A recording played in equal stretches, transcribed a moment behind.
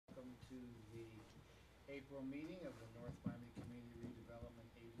April meeting of the North Miami Community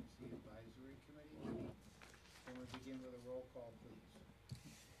Redevelopment Agency Advisory Committee meeting. Can we begin with a roll call, please?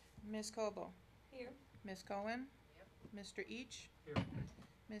 Ms. Coble. Here. Ms. Cohen. Yep. Mr. Each. Here.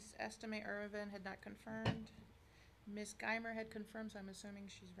 Ms. Estime Irvin had not confirmed. Ms. Geimer had confirmed, so I'm assuming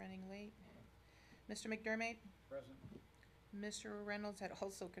she's running late. Mr. McDermott. Present. Mr. Reynolds had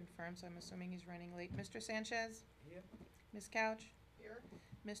also confirmed, so I'm assuming he's running late. Mr. Sanchez. Here. Ms. Couch. Here.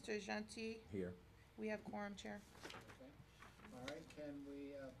 Mr. Gentil. Here. We have quorum, Chair. Okay. All right, can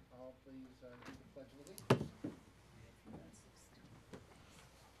we all please do the Pledge of Allegiance?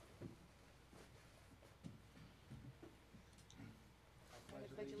 I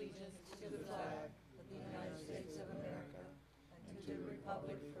pledge allegiance to the flag of the United States of America and to the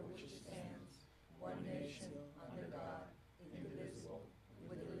republic for which it stands, one nation, under God, indivisible,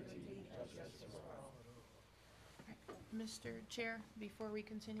 with liberty and justice for all. Mr. Chair, before we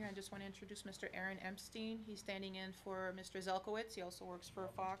continue, I just want to introduce Mr. Aaron Epstein. He's standing in for Mr. Zelkowitz. He also works for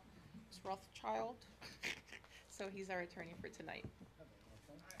Fox Rothschild. So he's our attorney for tonight.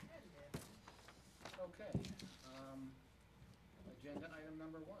 Okay. Agenda item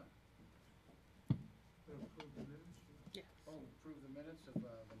number 1. Approve the minutes? Yeah. Oh, approve the minutes of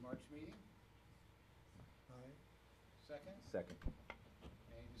the March meeting. Aye. Second. Second.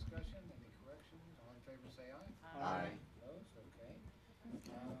 Any discussion, any corrections? All in favor say aye. Aye. Opposed? Okay.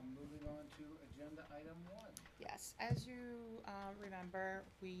 Moving on to agenda item 1. Yes, as you remember,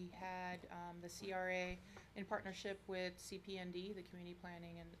 we had the CRA in partnership with CPND, the Community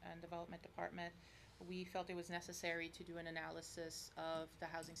Planning and Development Department. We felt it was necessary to do an analysis of the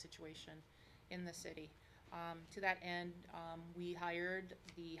housing situation in the city. To that end, we hired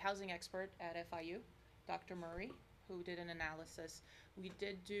the housing expert at FIU, Dr. Murray, who did an analysis. We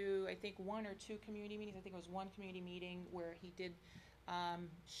did do, I think, 1 or 2 community meetings. I think it was 1 community meeting where he did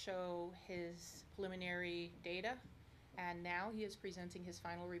show his preliminary data, and now he is presenting his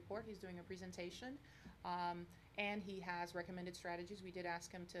final report. He's doing a presentation, and he has recommended strategies. We did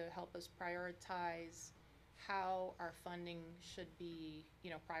ask him to help us prioritize how our funding should be,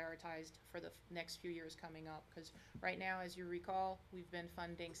 prioritized for the next few years coming up. Because right now, as you recall, we've been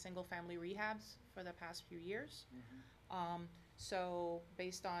funding single-family rehabs for the past few years. So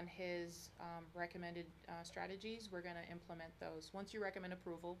based on his recommended strategies, we're going to implement those. Once you recommend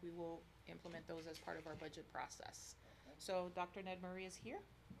approval, we will implement those as part of our budget process. Okay. So Dr. Ned Murray is here.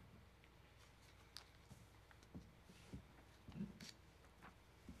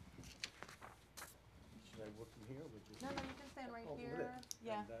 Should I work from here or would you? No, you can stand right Oh, over here. there.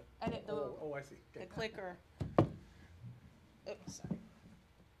 Yeah. And that- And it, Oh, I see. the Okay. clicker. Oops, sorry.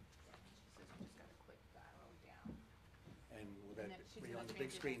 She says you just gotta click that arrow down. And will And then that she's be gonna on the change big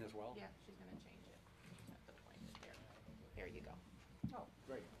it. screen as well? Yeah, she's gonna change it. Just have to point it there. There you go. Oh,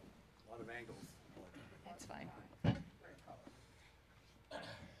 great. A lot of angles. That's fine.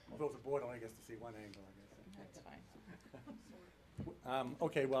 Although the board only gets to see one angle, I guess. That's fine.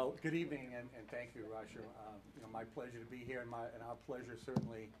 Okay, well, good evening, and thank you, Rasha. My pleasure to be here, and our pleasure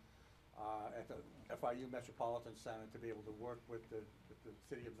certainly at the FIU Metropolitan Center to be able to work with the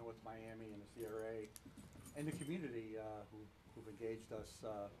City of North Miami and the CRA and the community who've engaged us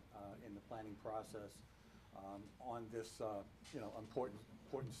in the planning process on this,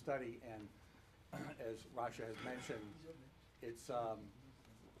 important study. And as Rasha has mentioned, it's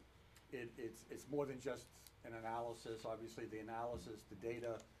more than just an analysis. Obviously, the analysis, the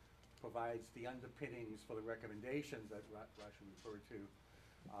data provides the underpinnings for the recommendations that Rasha referred to.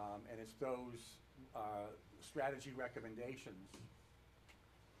 And it's those strategy recommendations.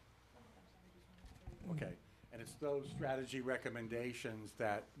 Okay, and it's those strategy recommendations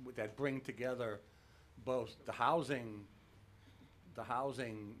that bring together both the housing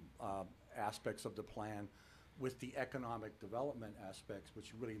aspects of the plan with the economic development aspects,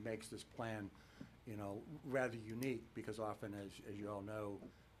 which really makes this plan, rather unique, because often, as you all know,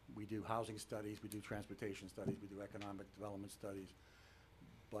 we do housing studies, we do transportation studies, we do economic development studies,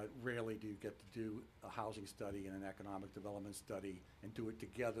 but rarely do you get to do a housing study and an economic development study and do it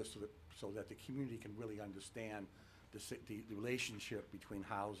together so that the community can really understand the relationship between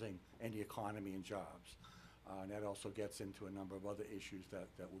housing and the economy and jobs. And that also gets into a number of other issues that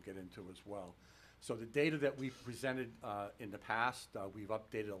we'll get into as well. So the data that we've presented in the past, we've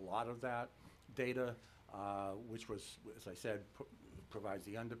updated a lot of that data, which was, as I said, provides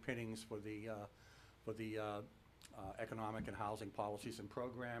the underpinnings for the economic and housing policies and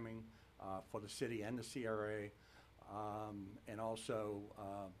programming for the city and the CRA, and also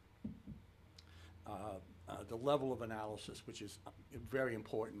the level of analysis, which is very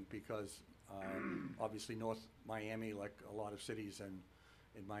important because obviously North Miami, like a lot of cities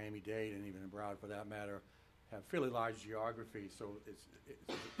in Miami-Dade and even in Broward for that matter, have fairly large geography, so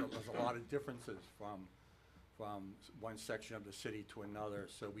there's a lot of differences from one section of the city to another.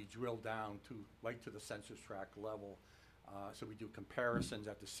 So we drill down right to the census tract level. So we do comparisons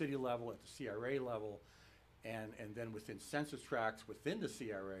at the city level, at the CRA level, and then within census tracts within the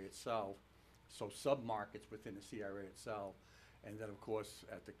CRA itself, so sub-markets within the CRA itself. And then, of course,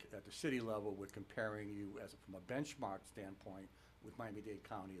 at the city level, we're comparing you from a benchmark standpoint with Miami-Dade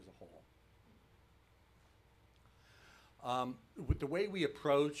County as a whole. With the way we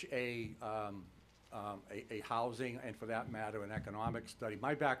approach a housing, and for that matter, an economic study,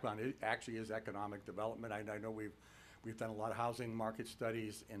 my background actually is economic development. I know we've done a lot of housing market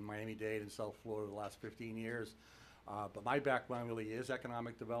studies in Miami-Dade and South Florida the last 15 years. But my background really is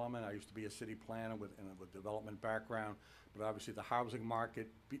economic development. I used to be a city planner with a development background, but obviously the housing market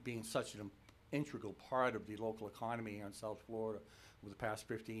being such an integral part of the local economy here in South Florida over the past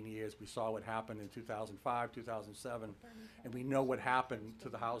 15 years. We saw what happened in 2005, 2007, and we know what happened to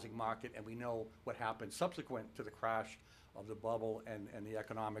the housing market, and we know what happened subsequent to the crash of the bubble and the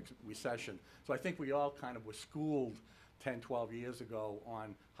economic recession. So I think we all kind of were schooled 10, 12 years ago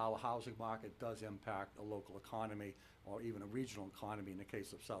on how a housing market does impact a local economy or even a regional economy in the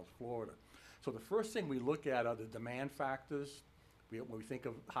case of South Florida. So the first thing we look at are the demand factors. When we think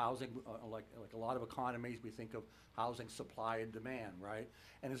of housing, like a lot of economies, we think of housing supply and demand, right?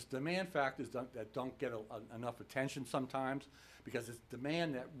 And it's demand factors that don't get enough attention sometimes, because it's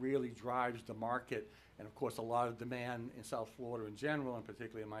demand that really drives the market. And of course, a lot of demand in South Florida in general, and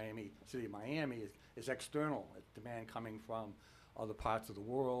particularly in Miami, city of Miami, is external. It's demand coming from other parts of the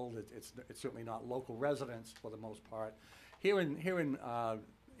world. It's certainly not local residents for the most part. Here in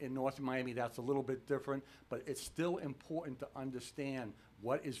North Miami, that's a little bit different, but it's still important to understand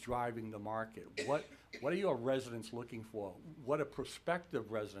what is driving the market. What are your residents looking for? What are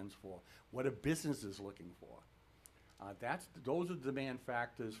prospective residents for? What are businesses looking for? Those are demand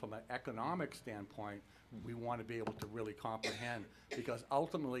factors from an economic standpoint we want to be able to really comprehend, because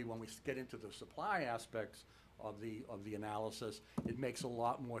ultimately when we get into the supply aspects of the analysis, it makes a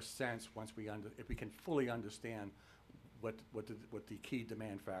lot more sense if we can fully understand what the key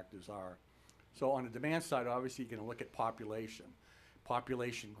demand factors are. So on the demand side, obviously you're going to look at population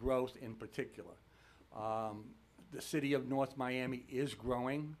growth in particular. The city of North Miami is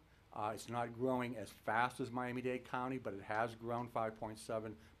growing. It's not growing as fast as Miami-Dade County, but it has grown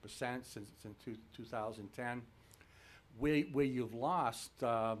 5.7% since 2010. Where you've lost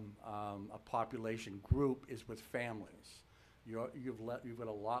a population group is with families. You've got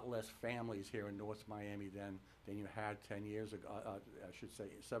a lot less families here in North Miami than you had 10 years ago, I should say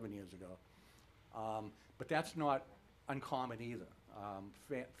 7 years ago. But that's not uncommon either.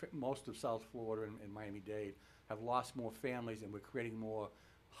 Most of South Florida and Miami-Dade have lost more families, and we're creating more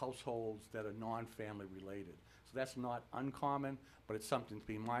households that are non-family related. So that's not uncommon, but it's something to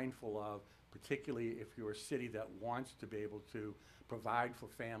be mindful of, particularly if you're a city that wants to be able to provide for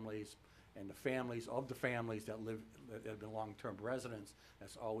families and the families of the families that have been long-term residents.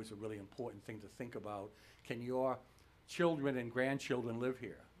 That's always a really important thing to think about. Can your children and grandchildren live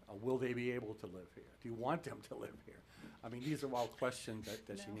here? Or will they be able to live here? Do you want them to live here? I mean, these are all questions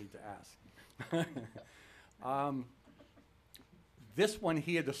that you need to ask. This one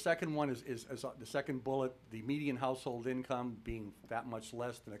here, the second one is the second bullet, the median household income being that much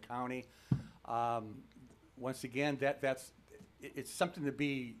less than a county. Once again, it's something to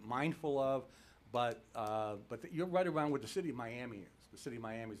be mindful of, but you're right around where the city of Miami is. The city of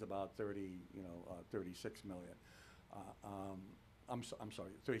Miami is about 36 million. I'm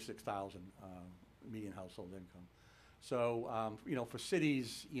sorry, 36,000 median household income. So, for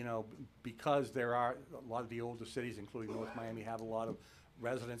cities, because there are a lot of the older cities, including North Miami, have a lot of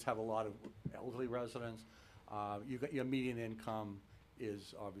residents, have a lot of elderly residents, your median income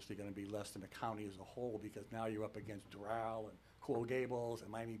is obviously going to be less than the county as a whole, because now you're up against Doral and Coral Gables and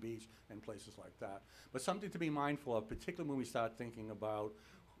Miami Beach and places like that. But something to be mindful of, particularly when we start thinking about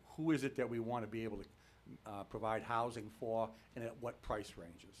who is it that we want to be able to provide housing for, and at what price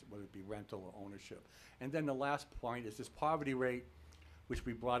ranges, whether it be rental or ownership. And then the last point is this poverty rate, which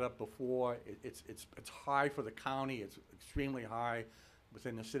we brought up before. It's high for the county. It's extremely high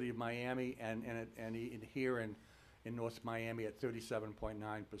within the city of Miami, and here in North Miami at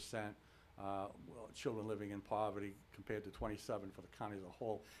 37.9%. Children living in poverty compared to 27 for the county as a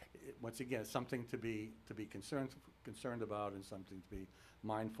whole. Once again, it's something to be concerned about, and something to be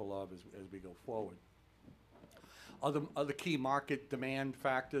mindful of as we go forward. Other key market demand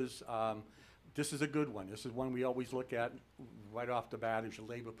factors, this is a good one. This is one we always look at right off the bat, is your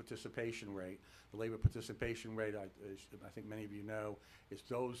labor participation rate. The labor participation rate, I think many of you know, is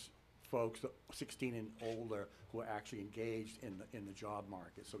those folks 16 and older who are actually engaged in the job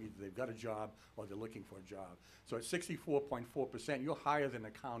market. So either they've got a job or they're looking for a job. So at 64.4%, you're higher than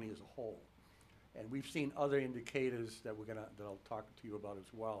the county as a whole. And we've seen other indicators that that I'll talk to you about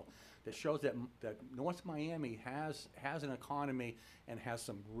as well, that shows that North Miami has an economy and has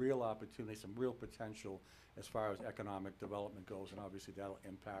some real opportunity, some real potential as far as economic development goes, and obviously that'll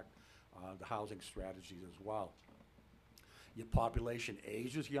impact the housing strategies as well. Your population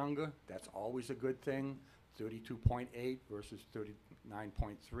ages younger. That's always a good thing. 32.8 versus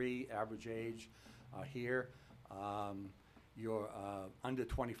 39.3 average age here. Your under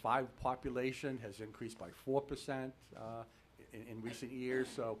 25 population has increased by 4% in recent years.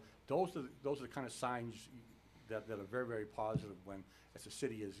 So those are the kind of signs that are very, very positive as the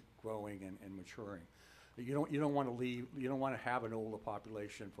city is growing and maturing. You don't want to have an older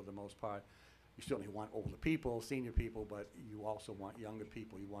population for the most part. You certainly want older people, senior people, but you also want younger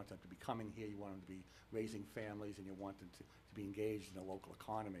people. You want them to be coming here, you want them to be raising families, and you want them to be engaged in the local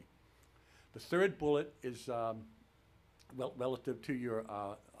economy. The third bullet is relative to your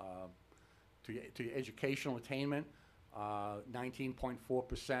educational attainment.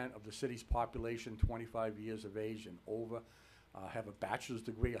 19.4% of the city's population, 25 years of age and over, have a bachelor's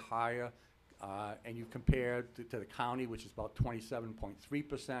degree or higher. And you compare to the county, which is about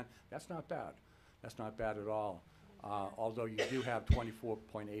 27.3%, that's not bad. That's not bad at all. Although you do have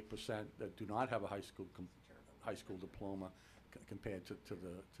 24.8% that do not have a high school diploma compared to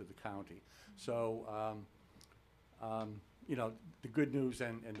the county. So you know, the good news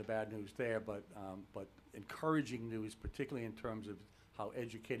and the bad news there, but encouraging news, particularly in terms of how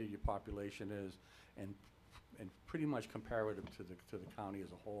educated your population is, and pretty much comparative to the county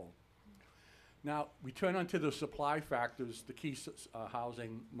as a whole. Now, we turn on to the supply factors, the key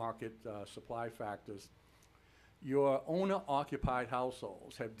housing market supply factors. Your owner-occupied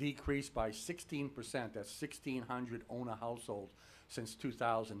households have decreased by 16%. That's 1,600 owner households since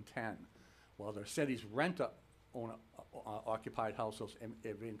 2010. While the city's renter-occupied households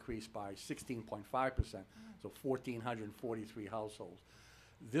have increased by 16.5%, so 1,443 households.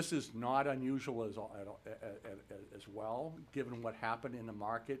 This is not unusual as well, given what happened in the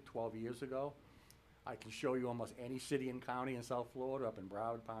market 12 years ago. I can show you almost any city and county in South Florida, up in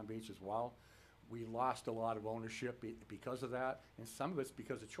Broward, Palm Beach as well. We lost a lot of ownership because of that, and some of it's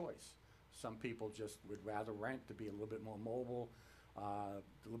because of choice. Some people just would rather rent to be a little bit more mobile, a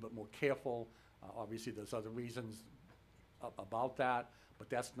little bit more careful. Obviously, there's other reasons about that, but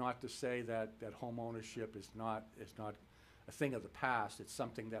that's not to say that home ownership is not a thing of the past. It's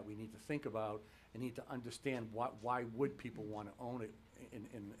something that we need to think about and need to understand why would people want to own it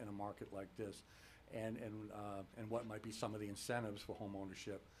in a market like this, and what might be some of the incentives for home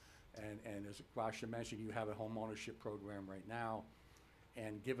ownership. And as Rasha mentioned, you have a home ownership program right now,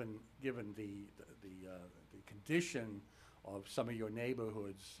 and given the condition of some of your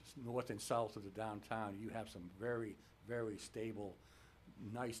neighborhoods north and south of the downtown, you have some very, very stable,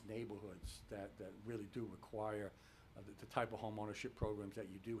 nice neighborhoods that really do require the type of home ownership programs that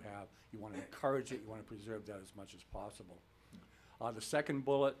you do have. You want to encourage it. You want to preserve that as much as possible. The second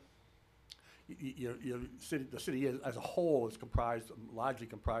bullet, the city as a whole is largely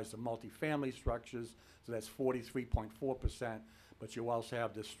comprised of multifamily structures, so that's 43.4%, but you also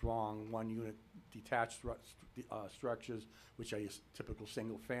have this strong one-unit detached structures, which are your typical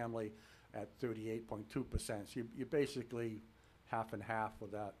single family, at 38.2%. So you're basically half and half for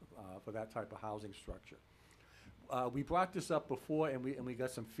that type of housing structure. We brought this up before, and we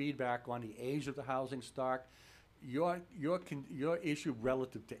got some feedback on the age of the housing stock. Your issue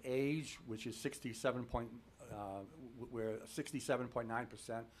relative to age, which is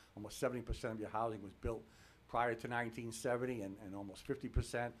 67.9%, almost 70% of your housing was built prior to 1970, and almost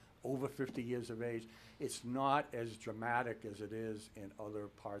 50% over 50 years of age. It's not as dramatic as it is in other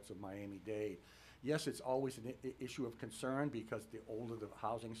parts of Miami-Dade. Yes, it's always an issue of concern because the older the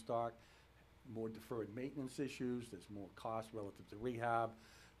housing stock, more deferred maintenance issues, there's more cost relative to rehab,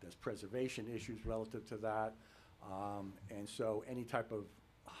 there's preservation issues relative to that. And so any type of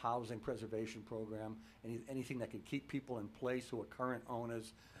housing preservation program, anything that can keep people in place who are current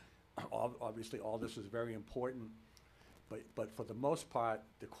owners, obviously all this is very important. But for the most part,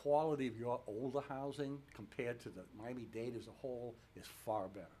 the quality of your older housing compared to the Miami-Dade as a whole is far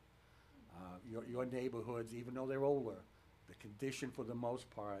better. Your neighborhoods, even though they're older, the condition for the most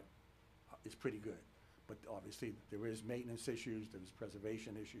part is pretty good. But obviously there is maintenance issues, there's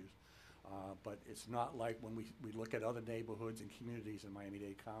preservation issues. But it's not like when we look at other neighborhoods and communities in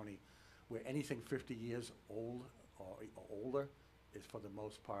Miami-Dade County where anything 50 years old or older is, for the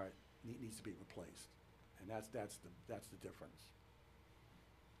most part, needs to be replaced. And that's the difference.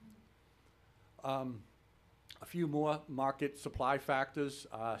 A few more market supply factors.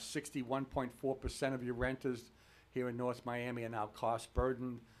 61.4% of your renters here in North Miami are now cost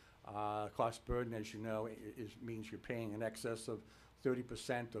burdened. Cost burden, as you know, means you're paying in excess of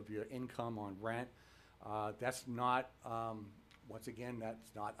 30% of your income on rent. That's not, once again,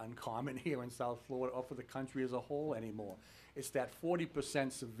 that's not uncommon here in South Florida or for the country as a whole anymore. It's that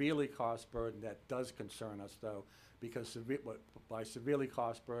 40% severely cost burden that does concern us, though, because by severely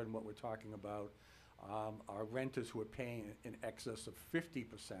cost burden, what we're talking about are renters who are paying in excess of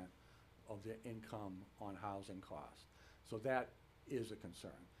 50% of their income on housing costs. So that is a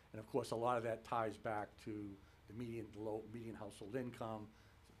concern. And of course, a lot of that ties back to the median household income,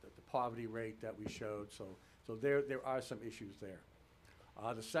 the poverty rate that we showed. So there are some issues there.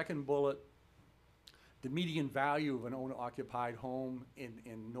 The second bullet, the median value of an owner-occupied home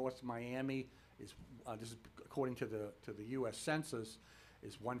in North Miami is, this is according to the U.S. Census,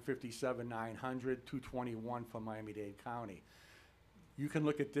 is $157,900, $221 for Miami-Dade County. You can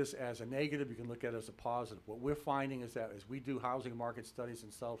look at this as a negative, you can look at it as a positive. What we're finding is that as we do housing market studies in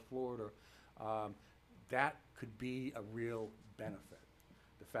South Florida, that could be a real benefit.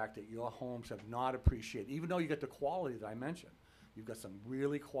 The fact that your homes have not appreciated, even though you get the quality that I mentioned, you've got some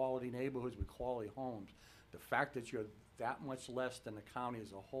really quality neighborhoods with quality homes. The fact that you're that much less than the county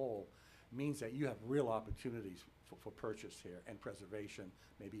as a whole means that you have real opportunities for purchase here and preservation,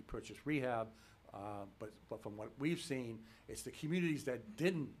 maybe purchase rehab. But from what we've seen, it's the communities that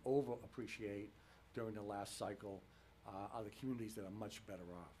didn't over-appreciate during the last cycle are the communities that are much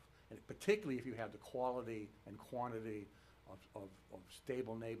better off. And particularly if you have the quality and quantity of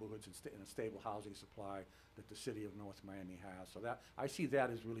stable neighborhoods and a stable housing supply that the city of North Miami has. So that, I see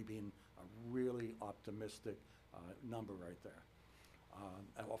that as really being a really optimistic number right there,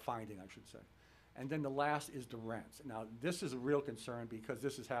 or finding, I should say. And then the last is the rents. Now, this is a real concern because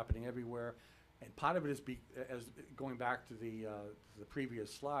this is happening everywhere. And part of it is, as going back to the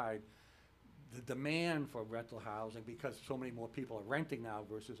previous slide, the demand for rental housing, because so many more people are renting now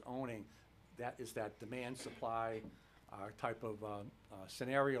versus owning, that is that demand-supply type of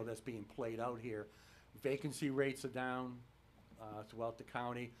scenario that's being played out here. Vacancy rates are down throughout the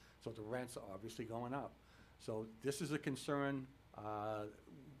county, so the rents are obviously going up. So this is a concern,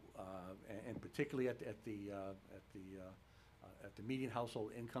 and particularly at the median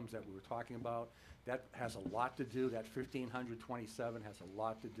household incomes that we were talking about. That has a lot to do, that 1,527 has a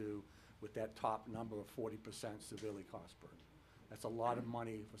lot to do with that top number of 40% severely cost burden. That's a lot of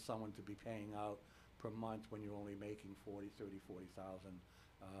money for someone to be paying out per month when you're only making 40,000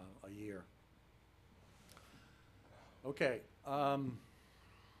 a year. Okay.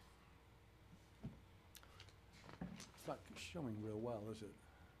 It's not showing real well, is it?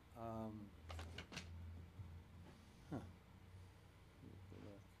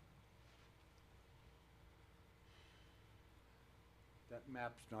 That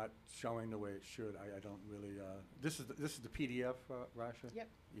map's not showing the way it should. I don't really. This is the PDF, Rasha? Yep.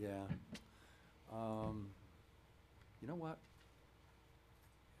 Yeah. You know what?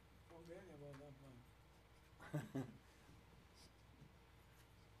 Let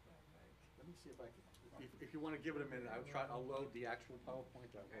me see if I can. If you want to give it a minute, I'll load the actual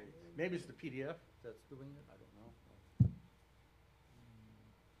PowerPoint that way. Maybe it's the PDF that's doing it. I don't know.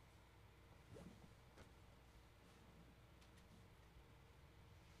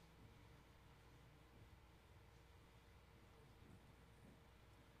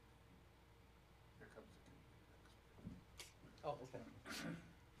 Here comes the computer. Oh, okay.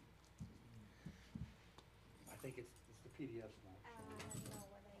 I think it's the PDFs now. No,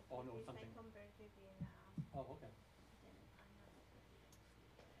 what I Oh, did no, is something. I converted in, Oh, okay. then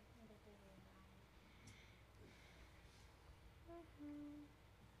another PDF. I converted in,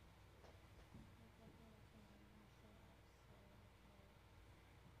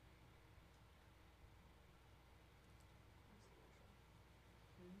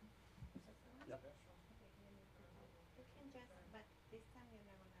 Yep. okay, let me put it. You can just, but this time you're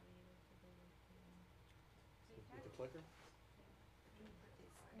not gonna be able to do it. With the clicker? Let me put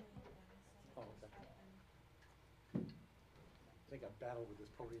this in there. Oh, okay. I think I've battled with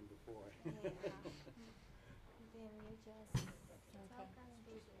this podium before. Yeah. Then you just talk and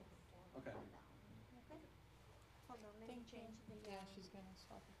do this. Okay. Down. Okay? Hold on, let me Thank you. change the, Yeah, she's gonna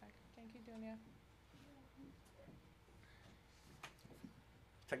stop it back. Thank you, Dunya.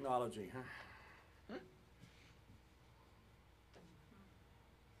 Technology, huh?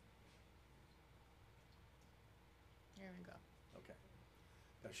 Here we go. Okay.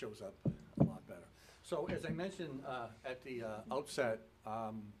 that shows up a lot better. So as I mentioned at the outset,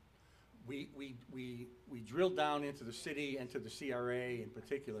 we drilled down into the city and to the CRA in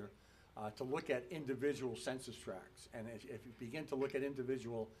particular to look at individual census tracts. And if you begin to look at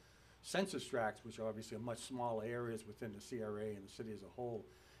individual census tracts, which are obviously much smaller areas within the CRA and the city as a whole,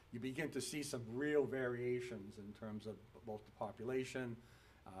 you begin to see some real variations in terms of both the population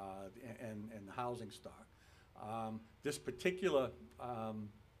and the housing stock. This particular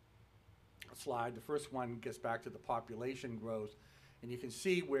slide, the first one gets back to the population growth, and you can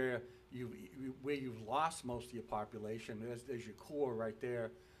see where you've lost most of your population. There's your core right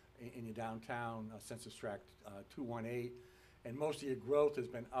there in your downtown census tract 218, and most of your growth has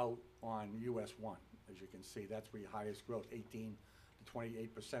been out on US 1, as you can see. That's where your highest growth, 18 to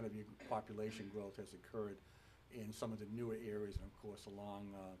 28% of your population growth has occurred in some of the newer areas, and of course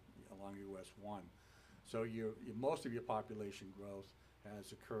along US 1. So most of your population growth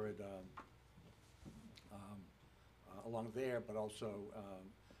has occurred along there, but also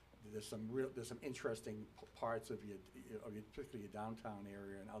there's some interesting parts of your particularly your downtown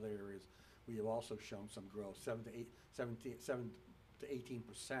area and other areas where you've also shown some growth, 7 to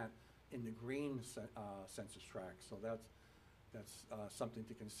 18% in the green census tract. So that's something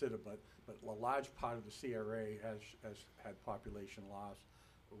to consider. But a large part of the CRA has had population loss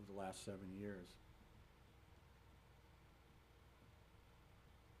over the last 7 years.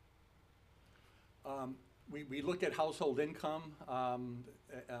 We look at household income,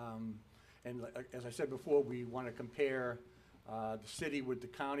 and as I said before, we want to compare the city with the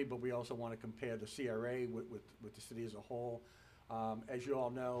county, but we also want to compare the CRA with the city as a whole. As you all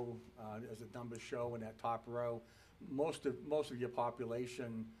know, as the numbers show in that top row, most of your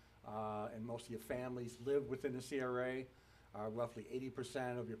population and most of your families live within the CRA. Roughly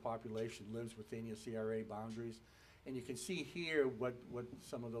 80% of your population lives within your CRA boundaries, and you can see here what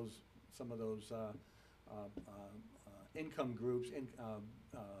some of those income groups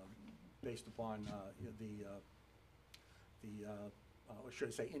based upon or should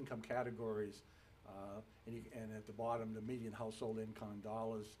I say income categories, and at the bottom the median household income in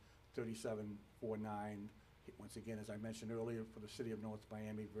dollars, $37,490. Once again, as I mentioned earlier, for the city of North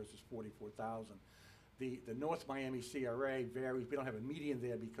Miami versus 44,000. The North Miami CRA varies. We don't have a median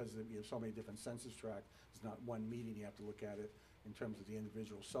there because we have so many different census tracts. It's not one median. You have to look at it in terms of the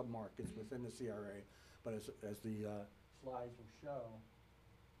individual submarkets within the CRA. But as the slides will show,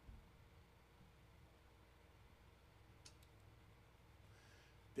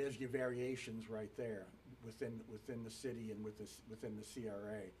 there's your variations right there within the city and within the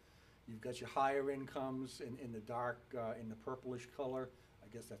CRA. You've got your higher incomes in the dark, in the purplish color. I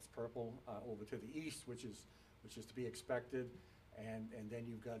guess that's purple over to the east, which is to be expected, and then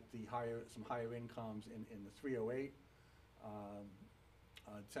you've got some higher incomes in the 308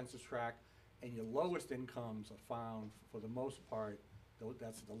 census tract, and your lowest incomes are found for the most part.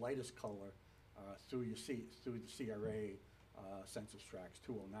 That's the lightest color through the CRA census tracts,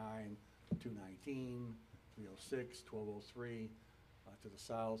 209, 219, 306, 1203 to the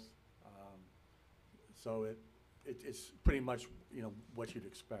south. So it's pretty much what you'd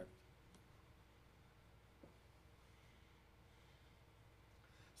expect.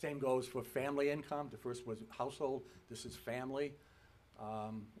 Same goes for family income. The first was household. This is family.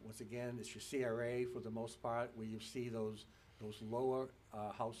 Once again, it's your CRA for the most part, where you see those lower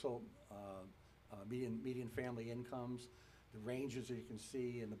household median family incomes. The ranges that you can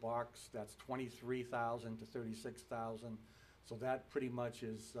see in the box, that's 23,000 to 36,000. So that pretty much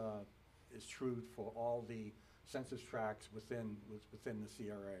is true for all the census tracts within the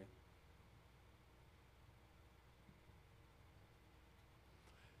CRA.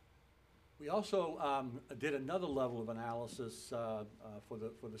 We also did another level of analysis for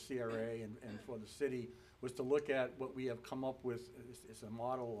the CRA and for the city, was to look at what we have come up with. It's a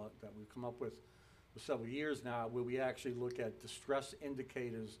model that we've come up with for several years now, where we actually look at distress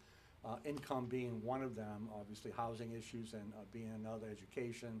indicators, income being one of them, obviously housing issues, and being another,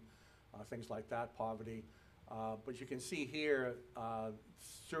 education, things like that, poverty. But you can see here, as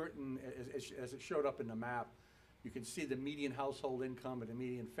it showed up in the map, you can see the median household income and the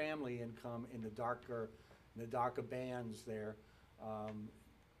median family income in the darker bands there,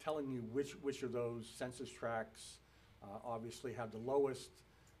 telling you which of those census tracts obviously have the lowest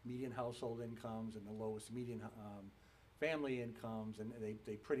median household incomes and the lowest median family incomes, and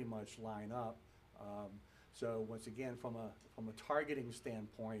they pretty much line up. So once again, from a targeting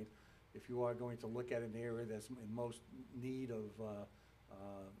standpoint, if you are going to look at an area that's in most need of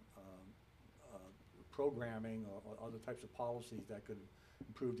programming or other types of policies that could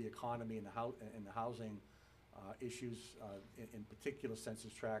improve the economy and the housing issues in particular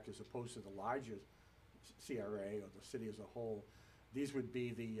census tract as opposed to the larger CRA or the city as a whole. These would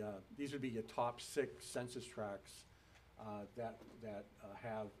be your top 6 census tracts that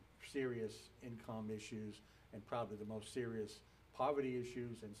have serious income issues and probably the most serious poverty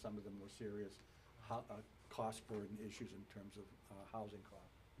issues and some of the more serious cost burden issues in terms of housing costs.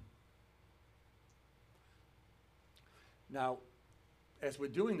 Now, as we're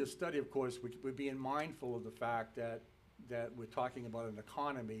doing this study, of course, we're being mindful of the fact that we're talking about an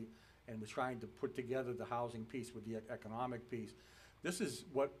economy and we're trying to put together the housing piece with the economic piece. This is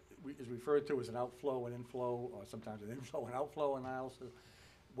what is referred to as an outflow and inflow, or sometimes an inflow and outflow analysis.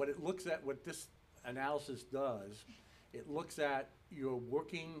 What it looks at, what this analysis does, it looks at your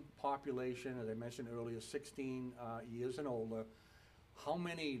working population, as I mentioned earlier, 16 years and older. How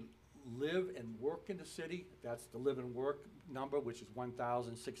many live and work in the city? That's the live and work number, which is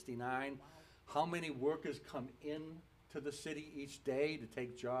 1,069. How many workers come in to the city each day to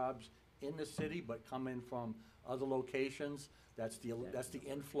take jobs in the city but come in from other locations? That's the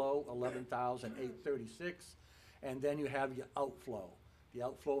inflow, 11,836. And then you have your outflow. The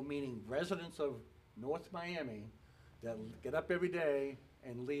outflow meaning residents of North Miami that get up every day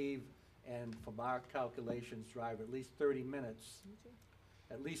and leave, and from our calculations drive at least 30 minutes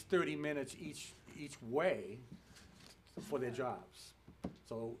each way for their jobs.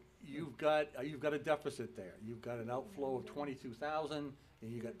 So you've got a deficit there. You've got an outflow of 22,000,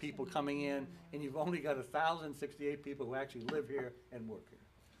 and you've got people coming in, and you've only got 1,068 people who actually live here and work here.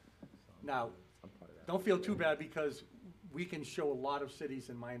 Now, don't feel too bad, because we can show a lot of cities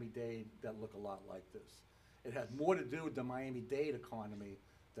in Miami-Dade that look a lot like this. It has more to do with the Miami-Dade economy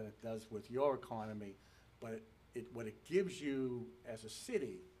than it does with your economy, but what it gives you as a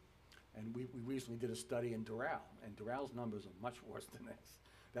city, and we recently did a study in Doral, and Doral's numbers are much worse than this.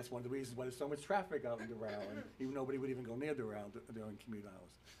 That's one of the reasons why there's so much traffic out in Doral, and even nobody would even go near Doral during commute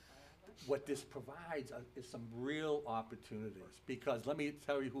hours. What this provides is some real opportunities, because let me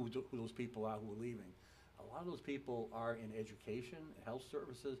tell you who those people are who are leaving. A lot of those people are in education, health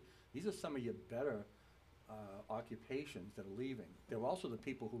services. These are some of your better occupations that are leaving. They're also the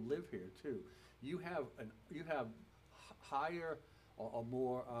people who live here too. You have higher or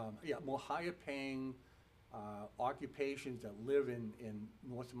more higher paying occupations that live in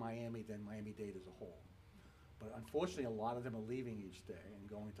North Miami than Miami-Dade as a whole. But unfortunately, a lot of them are leaving each day and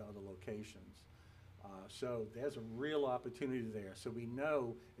going to other locations. So there's a real opportunity there. So we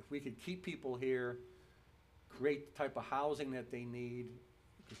know if we could keep people here, create the type of housing that they need,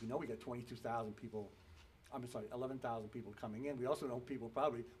 because we know we got 22,000 people, 11,000 people coming in. We also know people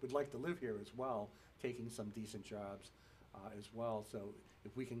probably would like to live here as well, taking some decent jobs as well. So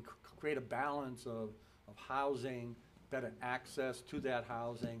if we can create a balance of housing, better access to that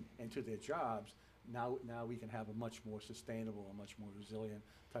housing and to their jobs, now we can have a much more sustainable, a much more resilient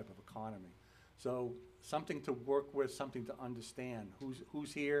type of economy. So something to work with, something to understand.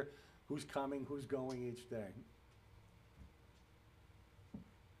 Who's here, who's coming, who's going each day.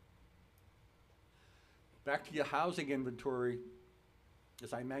 Back to your housing inventory,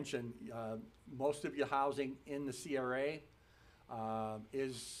 as I mentioned, most of your housing in the CRA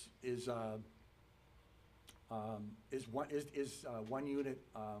is one unit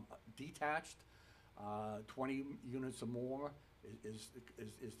detached. 20 units or more is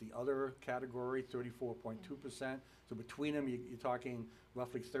the other category, 34.2%. So between them, you're talking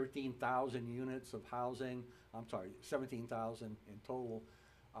roughly 13,000 units of housing. I'm sorry, 17,000 in total.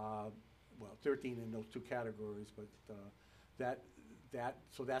 Well, 13 in those two categories, but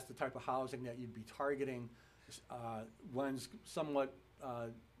so that's the type of housing that you'd be targeting. Runs somewhat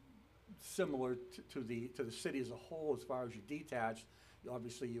similar to the city as a whole as far as your detached.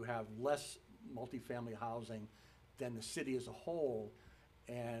 Obviously, you have less multifamily housing than the city as a whole,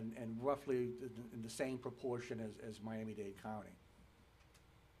 and roughly in the same proportion as Miami-Dade County.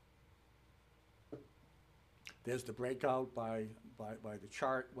 There's the breakout by the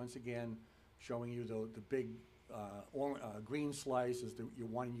chart, once again, showing you the big green slice is your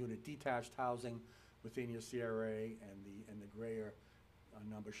one unit detached housing within your CRA, and the grayer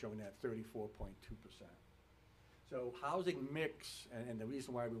number showing that 34.2%. So housing mix, and the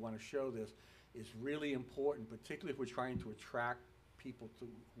reason why we want to show this, is really important, particularly if we're trying to attract people who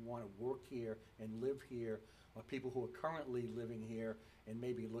want to work here and live here, or people who are currently living here and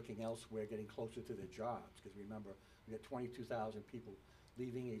maybe looking elsewhere, getting closer to their jobs. Because remember, we got 22,000 people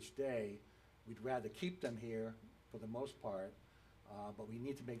leaving each day. We'd rather keep them here for the most part, but we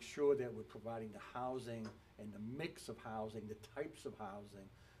need to make sure that we're providing the housing and the mix of housing, the types of housing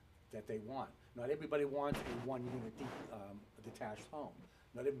that they want. Not everybody wants a one-unit detached home.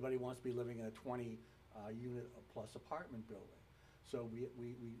 Not everybody wants to be living in a 20 unit plus apartment building. So we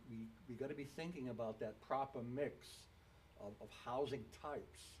gotta be thinking about that proper mix of housing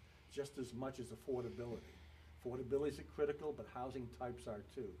types, just as much as affordability. Affordability is critical, but housing types are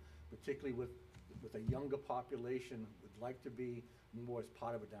too, particularly with a younger population would like to be more as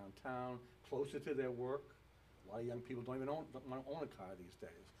part of a downtown, closer to their work. A lot of young people don't wanna own a car these days.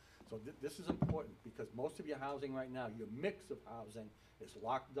 So this is important, because most of your housing right now, your mix of housing is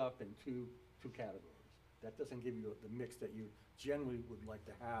locked up in two categories. That doesn't give you the mix that you generally would like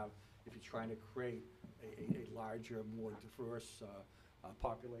to have if you're trying to create a larger, more diverse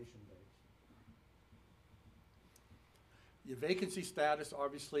population base. Your vacancy status,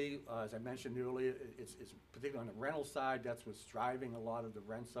 obviously, as I mentioned earlier, it's particularly on the rental side, that's what's driving a lot of the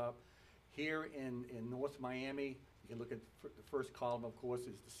rents up. Here in North Miami, you can look at the first column, of course,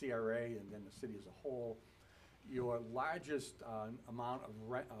 is the CRA and then the city as a whole. Your largest amount of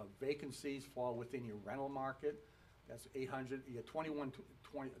vacancies fall within your rental market. That's 800, you got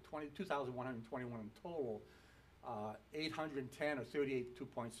 2,121 in total. 810 or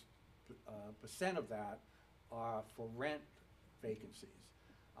 38% of that are for rent vacancies.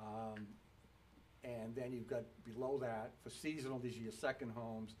 And then you've got below that, for seasonal, these are your second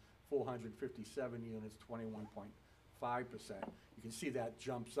homes, 457 units, 21.5%. You can see that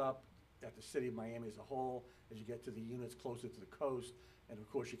jumps up at the city of Miami as a whole as you get to the units closer to the coast. And of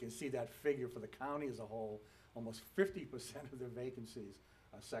course, you can see that figure for the county as a whole, almost 50% of their vacancies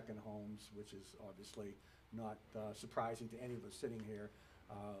are second homes, which is obviously not surprising to any of us sitting here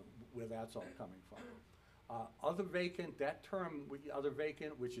where that's all coming from. Other vacant, that term, other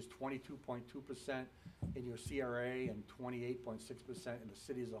vacant, which is 22.2% in your CRA and 28.6% in the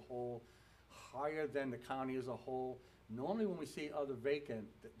city as a whole, higher than the county as a whole. Normally when we see other vacant,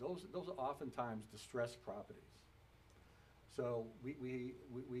 those are oftentimes distressed properties. So we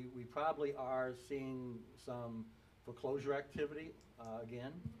probably are seeing some foreclosure activity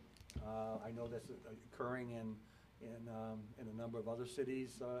again. I know that's occurring in a number of other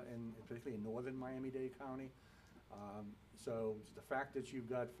cities, particularly in northern Miami-Dade County. So the fact that you've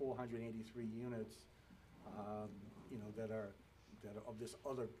got 483 units, that are of this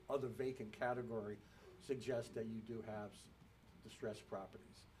other vacant category suggests that you do have distressed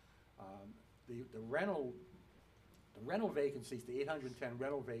properties. The rental vacancies, the 810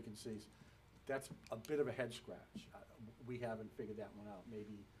 rental vacancies, that's a bit of a head scratch. We haven't figured that one out.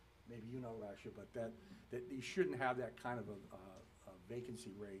 Maybe you know, Rasha, but that you shouldn't have that kind of a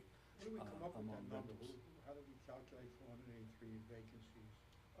vacancy rate How do we come up with among that number? rentals. How do we calculate 483 vacancies,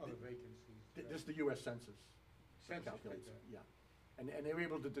 other vacancies? This is the US Census. Census did calculates it, that. yeah. And they were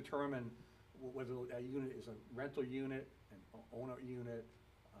able to determine whether a unit is a rental unit, an owner unit.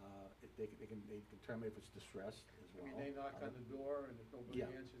 They can determine if it's distressed as I well. mean, they knock on the door and if nobody Yeah,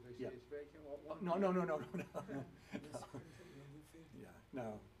 answers, they yeah. say it's vacant? Well, No. Yeah,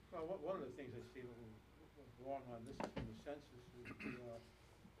 no. Well, one of the things I see that was wrong on this is from the census is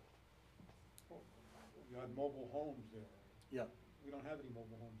you had mobile homes there. Yeah. We don't have any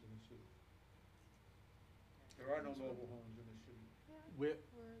mobile homes in the city. There are no mobile homes in the city. Where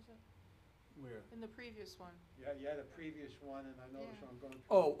Where is it? Where? In the previous one. Yeah, you had a previous one, and I noticed Yeah. when I'm going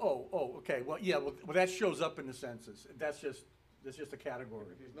through. Oh, okay, well, yeah, well, that shows up in the census. That's just a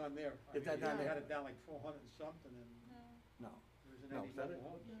category. There's none there. I If mean, that's not you had there. it down like 400 and something, and No. No. there isn't No, any is that mobile it?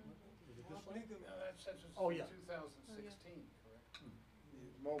 homes. No, that census Oh, is yeah. 2016, correct?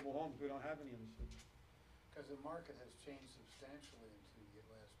 Mobile homes, we don't have any in the city. Because the market has changed substantially in the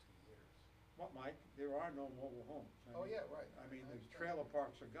last 2 years. What, Mike? There are no mobile homes. I Oh, mean- yeah, right. I mean, I the understand. trailer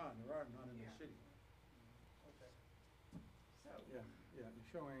parks are gone. There are none in the Yeah. city. Okay. Yeah,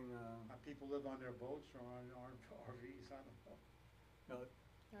 showing, People live on their boats or on RVs, I don't know. no,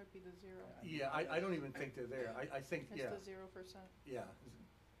 That would be the zero. yeah, I don't even think they're there. I think, It's yeah, the 0%. yeah.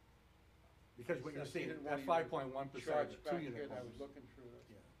 Because what you're I seen seeing, it in that one of your 5.1% charts are back two-unit here that I homes. was looking through, that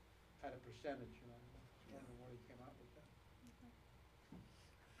Yeah. had a percentage, and I was wondering what he came out with that.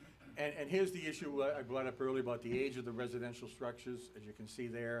 And here's the issue I brought up earlier about the age of the residential structures. As you can see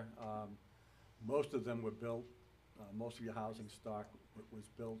there, most of them were built, most of your housing stock was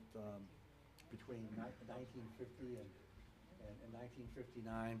built between 1950 and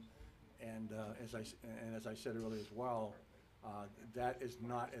 1959. And as I said earlier as well, that is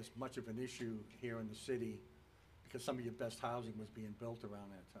not as much of an issue here in the city because some of your best housing was being built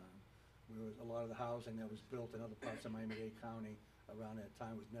around that time. Whereas a lot of the housing that was built in other parts of Miami-Dade County around that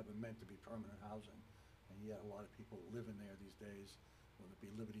time was never meant to be permanent housing. And yet a lot of people live in there these days, whether it be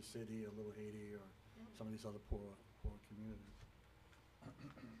Liberty City or Little Haiti or some of these other poor communities.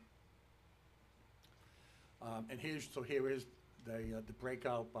 And here is the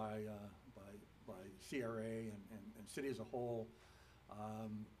breakout by CRA and city as a whole.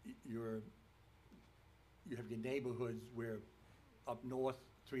 You have your neighborhoods where up north,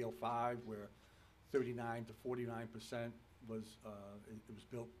 305, where 39 to 49% was, it was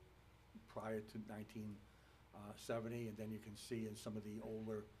built prior to 1970, and then you can see in some of the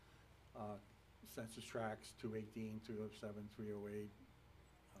older census tracts, 218, 207, 308,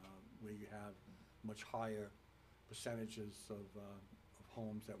 where you have much higher percentages of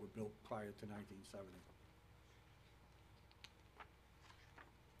homes that were built prior to 1970.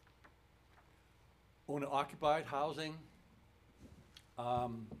 Owner-occupied housing.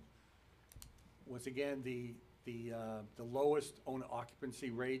 Once again, the lowest owner occupancy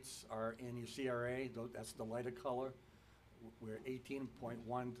rates are in your CRA. That's the lighter color. We're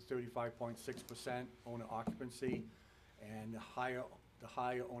 18.1 to 35.6% owner occupancy, and the higher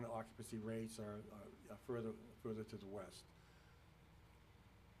owner occupancy rates are further to the west.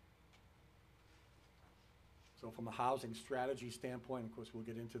 So from a housing strategy standpoint, of course, we'll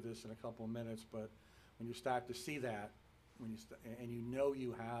get into this in a couple of minutes, but when you start to see that, and you know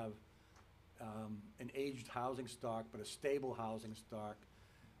you have an aged housing stock, but a stable housing stock,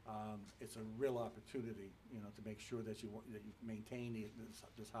 it's a real opportunity, to make sure that you maintain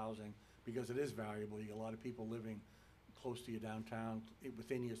this housing, because it is valuable. You get a lot of people living close to your downtown,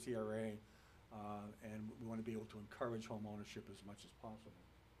 within your CRA, and we want to be able to encourage home ownership as much as possible.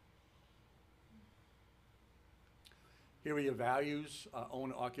 Here are your values,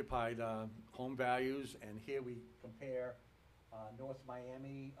 owner-occupied home values, and here we compare North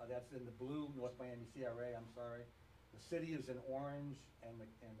Miami, that's in the blue, North Miami CRA, I'm sorry. The city is in orange, and the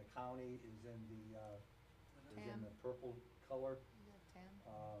county is in the purple color. Tan.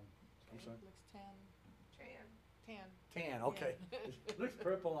 I'm sorry? Looks tan. Tan. Tan, okay. It looks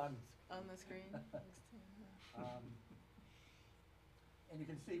purple on the screen. Looks tan, yeah. And you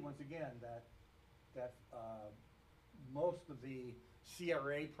can see once again that most of the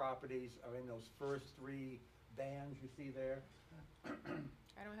CRA properties are in those first three bands you see there.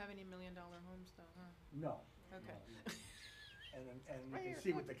 I don't have any $1 million homes though, huh? No. Okay. No. And Right you here, can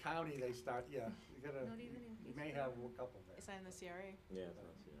see look. with the county, they start, you gotta, Not even in you may have a couple there. Is that in the CRA? Yeah,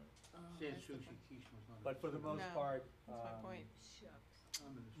 that's, yeah. San that's the Souci point. Quiche was not. But for the most No, part, That's my point.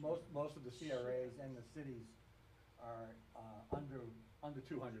 I'm in the most of the CRAs and the cities are under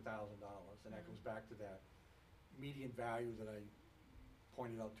 $200,000, and that goes back to that median value that I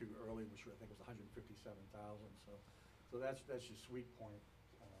pointed out to you earlier, which I think was 157,000. So that's your sweet point,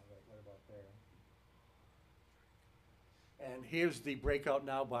 right about there. And here's the breakout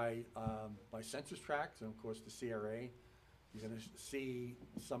now by census tracts, and of course the CRA. You're going to see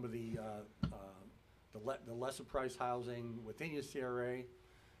some of the lesser price housing within your CRA,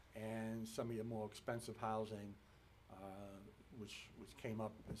 and some of your more expensive housing, which came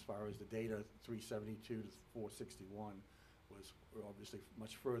up as far as the data, 372 to 461, was obviously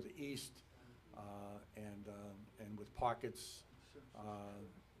much further east, and with pockets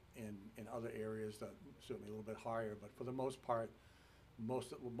in other areas that certainly a little bit higher, but for the most part,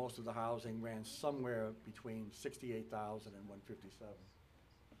 most of the housing ran somewhere between 68,000 and 157.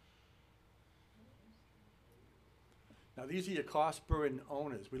 Now these are your cost burden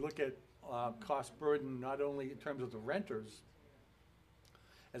owners. We look at cost burden not only in terms of the renters,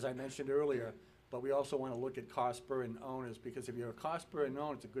 as I mentioned earlier, but we also want to look at cost burden owners, because if you're a cost burden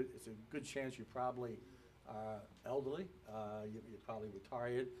owner, it's a good chance you're probably elderly, you're probably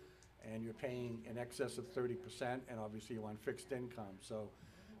retired, and you're paying in excess of 30%, and obviously you're on fixed income. So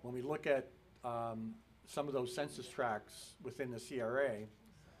when we look at some of those census tracts within the CRA,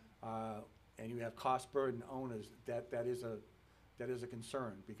 and you have cost burden owners, that is a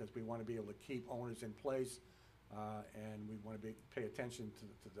concern, because we want to be able to keep owners in place, and we want to pay attention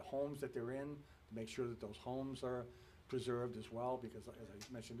to the homes that they're in, to make sure that those homes are preserved as well, because as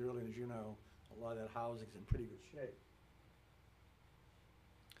I mentioned earlier, as you know, a lot of that housing is in pretty good shape.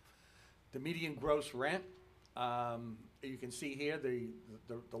 The median gross rent, you can see here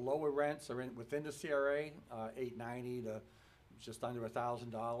the lower rents are within the CRA, $890 to just under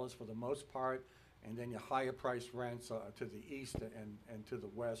 $1,000 for the most part, and then your higher price rents are to the east and to the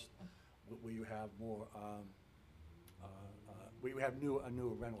west, where you have more, where you have a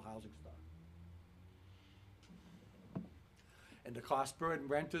newer rental housing stock. And the cost burden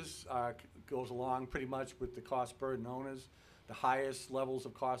renters goes along pretty much with the cost burden owners. The highest levels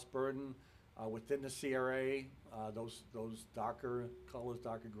of cost burden within the CRA, those darker colors,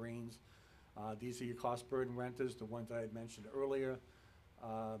 darker greens, these are your cost burden renters, the ones that I had mentioned earlier,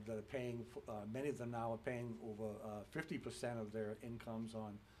 that are paying, many of them now are paying over 50% of their incomes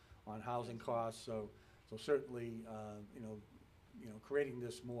on housing costs. So certainly, creating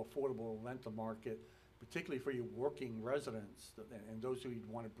this more affordable rental market, particularly for your working residents and those who you'd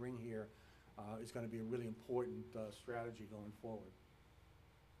want to bring here, is going to be a really important strategy going forward.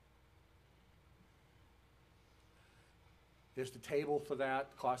 There's the table for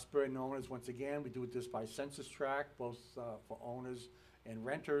that, cost burden owners. Once again, we do this by census tract, both for owners and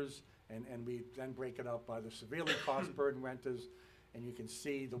renters, and we then break it up by the severely cost burden renters, and you can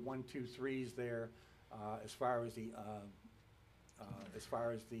see the 1, 2, 3s there as far as the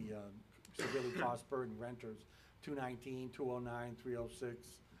severely cost burden renters, 219, 209, 306,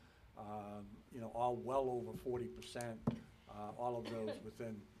 all well over 40%, all of those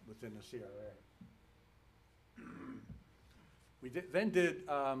within the CRA. We then did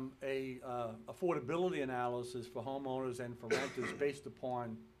a affordability analysis for homeowners and for renters based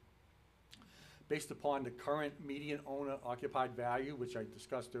upon the current median owner occupied value, which I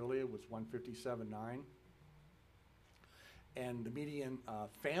discussed earlier, was 157.9, and the median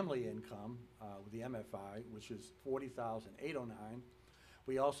family income with the MFI, which is 40,809.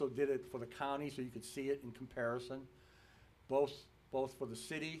 We also did it for the county, so you could see it in comparison, both for the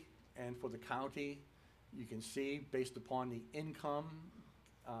city and for the county. You can see, based upon the income,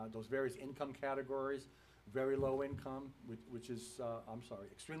 those various income categories, very low income, which is,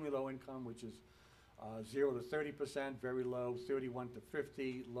 extremely low income, which is 0 to 30%, very low, 31 to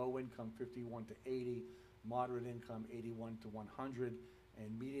 50, low income, 51 to 80, moderate income, 81 to 100,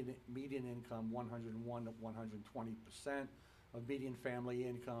 and median income, 101 to 120% of median family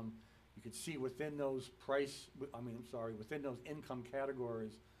income. You can see within those within those income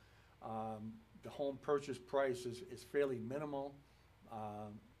categories, the home purchase price is fairly minimal,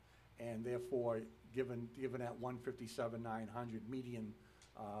 and therefore, given that 157,900 median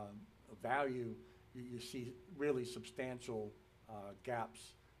value, you see really substantial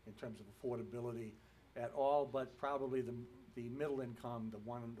gaps in terms of affordability at all, but probably the middle income, the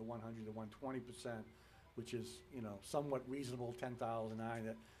 100 to 120%, which is somewhat reasonable, 10,009.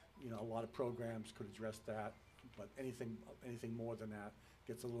 That a lot of programs could address that, but anything more than that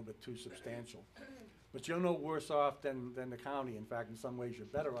gets a little bit too substantial. But you're no worse off than the county. In fact, in some ways, you're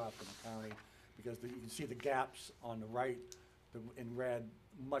better off than the county, because you can see the gaps on the right, in red,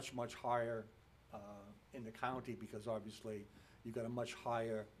 much higher in the county, because obviously you've got a much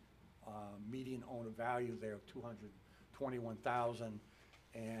higher median owner value there of 221,000,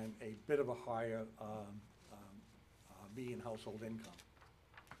 and a bit of a higher median household income.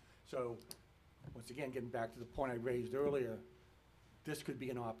 So, once again, getting back to the point I raised earlier, this could be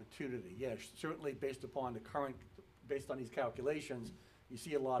an opportunity. Yes, certainly based on these calculations, you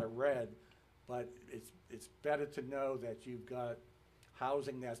see a lot of red, but it's better to know that you've got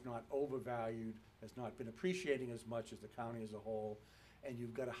housing that's not overvalued, that's not been appreciating as much as the county as a whole, and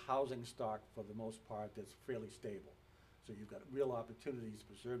you've got a housing stock for the most part that's fairly stable. So you've got real opportunities to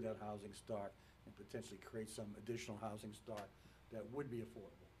preserve that housing stock and potentially create some additional housing stock that would be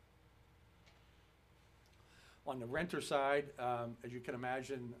affordable. On the renter side, as you can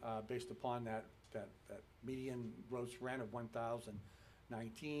imagine, based upon that median gross rent of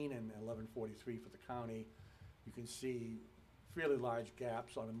 1,019 and 1143 for the county, you can see fairly large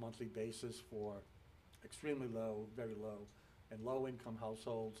gaps on a monthly basis for extremely low, very low, and low income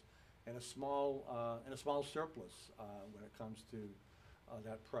households, and a small surplus when it comes to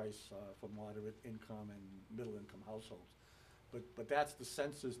that price for moderate income and middle income households. But that's the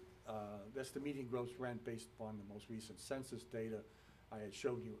census, that's the median gross rent based upon the most recent census data I had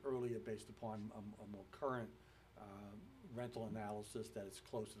showed you earlier, based upon a more current rental analysis, that it's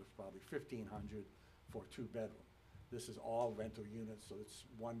closer to probably 1,500 for a 2-bedroom. This is all rental units, so it's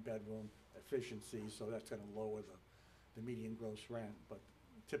 1-bedroom efficiency, so that's going to lower the median gross rent. But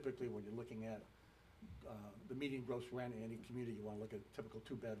typically, when you're looking at the median gross rent in any community, you want to look at a typical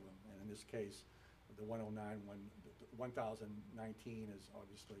 2-bedroom, and in this case, the 1,019 is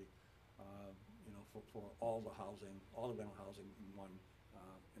obviously, for all the housing, all the rental housing in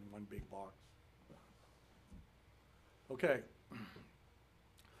one big box. Okay.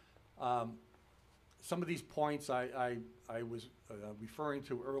 Some of these points I was referring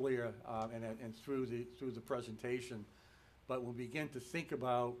to earlier and through the presentation, but we'll begin to think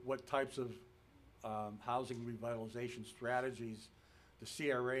about what types of housing revitalization strategies the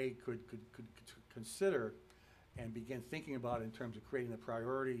CRA could consider and begin thinking about in terms of creating the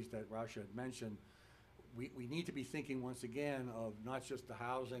priorities that Rasha had mentioned. We need to be thinking once again of not just the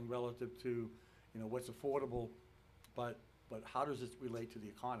housing relative to what's affordable, but how does this relate to the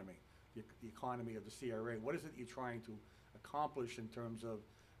economy, the economy of the CRA? What is it you're trying to accomplish in terms of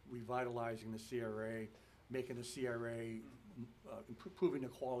revitalizing the CRA, making the CRA, improving the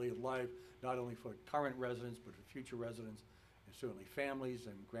quality of life, not only for current residents, but for future residents certainly families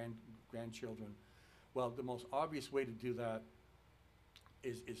and grandchildren. Well, the most obvious way to do that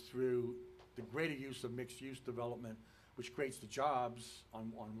is through the greater use of mixed-use development, which creates the jobs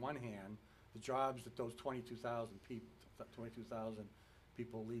on one hand, the jobs that those 22,000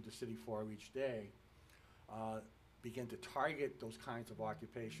 people leave the city for each day, begin to target those kinds of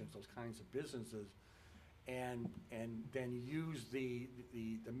occupations, those kinds of businesses, and then use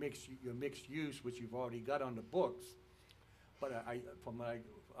your mixed use, which you've already got on the books. But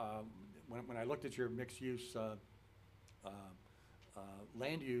when I looked at your mixed use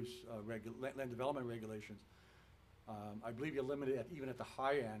land development regulations, I believe you're limited even at the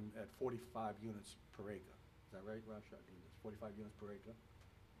high end at 45 units per acre. Is that right, Rasha? I believe it's 45 units per acre.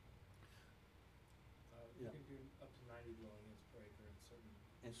 You Yeah. can do up to 90 dwelling units per acre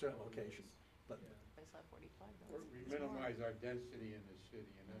In certain locations, but Yeah. I saw 45 We minimize our density in the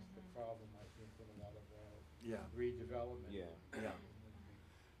city, and that's the problem, I think, with a lot of yeah. redevelopment. Yeah.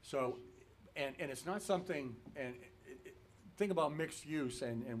 So, and it's not something, and think about mixed use,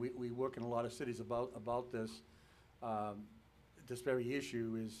 and we work in a lot of cities about this. This very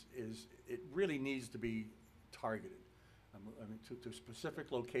issue is it really needs to be targeted. I mean, to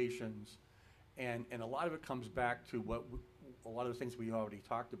specific locations, and a lot of it comes back to a lot of the things we already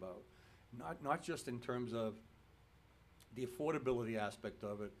talked about. Not just in terms of the affordability aspect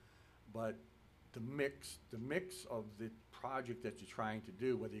of it, but the mix of the project that you're trying to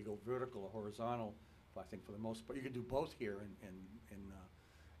do, whether you go vertical or horizontal. I think for the most part, you can do both here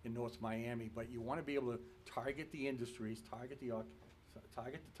in North Miami, but you want to be able to target the industries, target the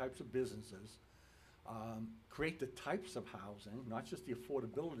types of businesses, create the types of housing, not just the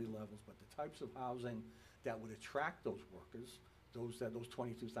affordability levels, but the types of housing that would attract those workers, those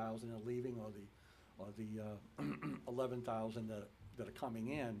 22,000 are leaving, or the 11,000 that are coming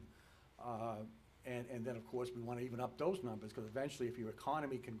in. And then, of course, we want to even up those numbers, because eventually, if your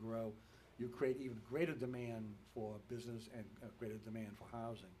economy can grow, you create even greater demand for business and greater demand for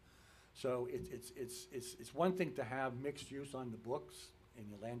housing. So it's one thing to have mixed use on the books in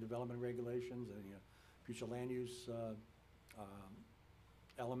your land development regulations and your future land use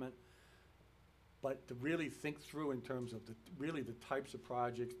element, but to really think through in terms of the types of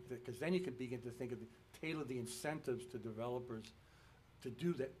projects, because then you can begin to think of tailor the incentives to developers to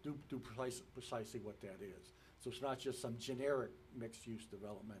do precisely what that is. So it's not just some generic mixed-use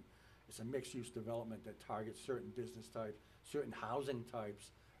development. It's a mixed-use development that targets certain business types, certain housing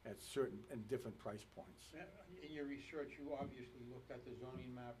types at certain and different price points. In your research, you obviously looked at the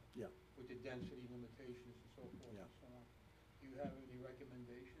zoning map. Yeah. With the density limitations and so forth Yeah. and so on. Do you have any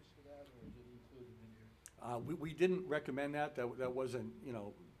recommendations to that, or is it included in here? We didn't recommend that. That wasn't,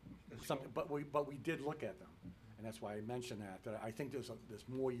 something, but we did look at them, and that's why I mentioned that I think there's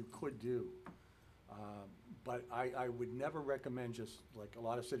more you could do. But I would never recommend, just like a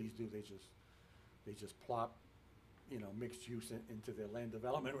lot of cities do, they just plop, mixed use into their land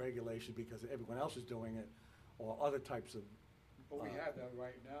development regulation because everyone else is doing it, or other types of. But we have that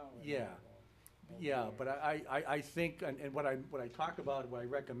right now. Yeah, but I think, and what I talk about, what I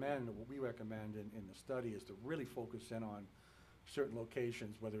recommend, or what we recommend in the study, is to really focus in on certain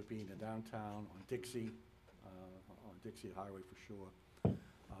locations, whether it be in the downtown, on Dixie Highway for sure,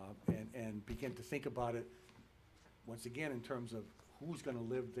 and begin to think about it, once again, in terms of who's gonna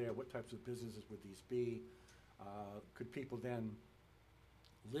live there, what types of businesses would these be? Could people then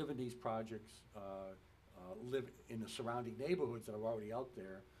live in these projects, live in the surrounding neighborhoods that are already out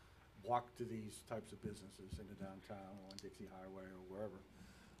there, walk to these types of businesses in the downtown or on Dixie Highway or wherever.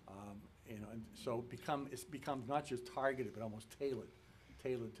 And so it becomes not just targeted, but almost tailored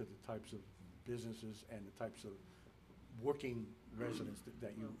to the types of businesses and the types of working residents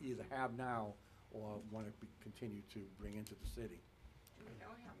that you either have now or want to continue to bring into the city. Do we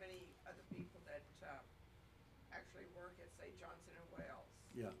know how many other people that actually work at, say, Johnson and Wales?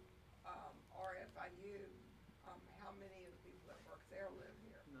 Yeah. Or FIU, how many of the people that work there live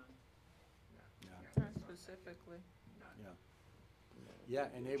here? None. No. Yeah. Yeah, Not that's what I'm saying. specifically. None. Yeah.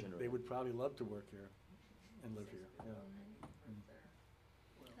 Yeah, and they would probably love to work here and live here, yeah. Right there.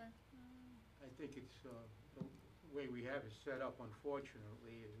 Well, Okay. I think it's, the way we have it set up,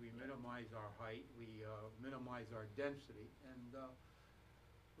 unfortunately, is we minimize our height, we minimize our density, and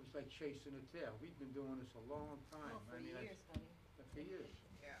it's like chasing a tail. We've been doing this a long time. Oh, for I mean, years, honey. For years.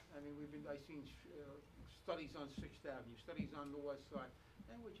 Yeah. I mean, I've seen studies on 6th Avenue, studies on the west side,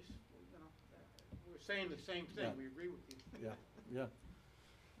 and we're just, we're saying the same thing. Yeah. We agree with you. Yeah.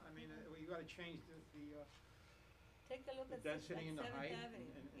 I mean, we gotta change the Take a look The at density and the 7th height Avenue.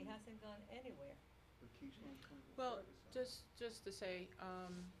 and- It hasn't gone anywhere. Keystone. Well, just to say,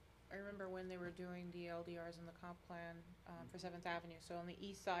 I remember when they were doing the LDRs and the comp plan, for Seventh Avenue, so on the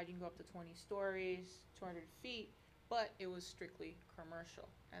east side, you can go up to 20 stories, 200 feet, but it was strictly commercial,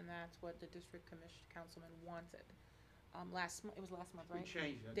 and that's what the district councilman wanted. It was last month, We right?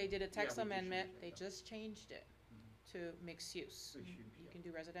 changed it. They did a Yeah, text we did amendment, change it, they yeah. just changed it to mixed use. Mixed use, You yeah. can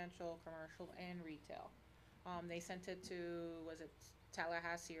do residential, commercial, and retail. They sent it to, was it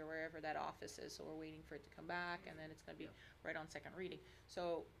Tallahassee or wherever that office is, so we're waiting for it to come back, and then it's gonna be Yeah. right on second reading.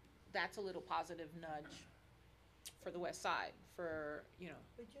 So that's a little positive nudge for the west side, for, But you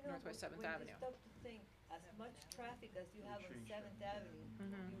know, Northwest Seventh when you Avenue. stop to think, as much traffic as you have on changed Seventh that. Avenue,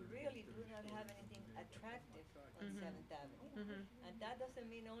 Mhm. you really do not have anything attractive on Mhm. Seventh Avenue. Mhm. And that doesn't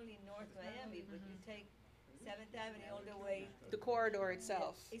mean only North Miami, but you take Seventh Avenue all the way. The corridor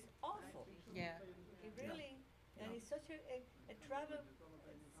itself, It's awful. yeah. It really, and it's such a travel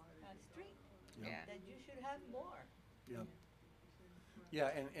street Yeah. that you should have more. Yeah. Yeah,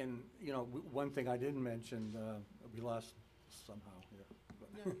 and, one thing I didn't mention, we lost somehow here.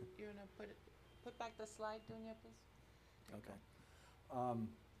 but- No, you're gonna put back the slide, Dunya, please? Okay.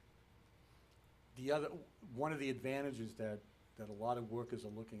 One of the advantages that a lot of workers are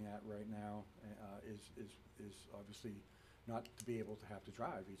looking at right now is obviously not to be able to have to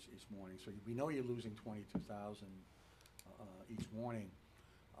drive each morning. So we know you're losing 22,000 each morning.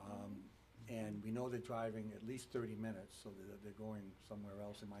 And we know they're driving at least 30 minutes, so they're going somewhere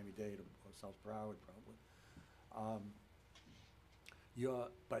else in Miami-Dade or South Broward probably.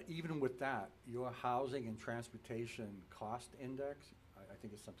 But even with that, your housing and transportation cost index, I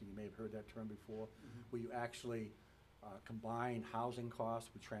think it's something you may have heard that term before, where you actually combine housing costs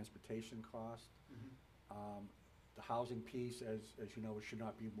with transportation costs. The housing piece, as you know, it should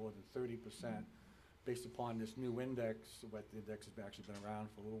not be more than 30%. Based upon this new index, what the index has actually been around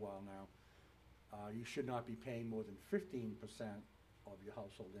for a little while now, you should not be paying more than 15% of your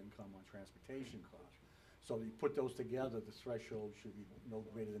household income on transportation costs. So you put those together, the threshold should be no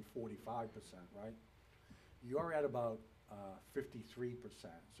greater than 45%, right? You're at about 53%,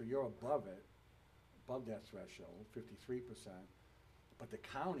 so you're above that threshold, 53%, but the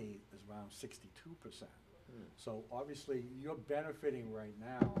county is around 62%. So obviously, you're benefiting right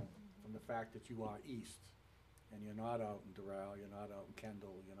now from the fact that you are east, and you're not out in Doral, you're not out in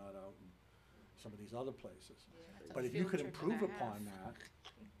Kendall, you're not out in some of these other places. That's a But if you field could trip and improve a upon half. that,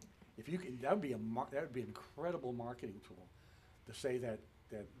 if you could, that would be an incredible marketing tool, to say that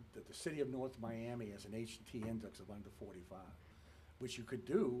the city of North Miami has an H&T index of under 45, which you could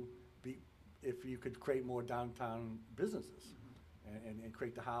do if you could create more downtown businesses and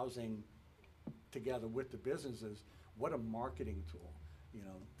create the housing together with the businesses. What a marketing tool,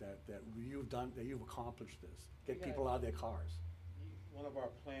 that you've done, that you've accomplished this. Get Yeah. people out of their cars. One of our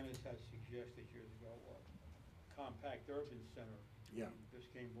planners had suggested years ago, a compact urban center. Yeah.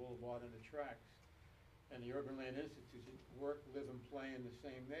 between Biscayne Boulevard and the tracks. And the Urban Land Institute said, work, live, and play in the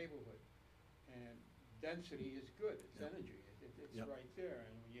same neighborhood. And density is good, it's Yeah. energy, it's Yeah. right there.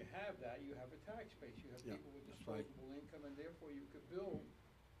 And when you have that, you have a tax base, you have Yeah, people with that's right. disposable income, and therefore you could build,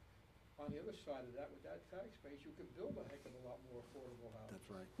 on the other side of that, with that tax base, you could build a heck of a lot more affordable housing. That's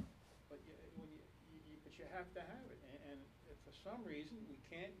right. But but you have to have it, and if for some reason, we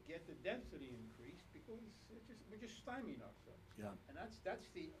can't get the density increased, because we're just stymieing ourselves. Yeah. And that's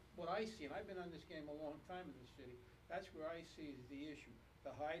what I see, and I've been on this game a long time in this city, that's where I see is the issue,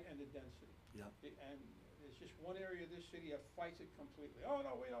 the height and the density. Yeah. And there's just one area of this city that fights it completely. Oh,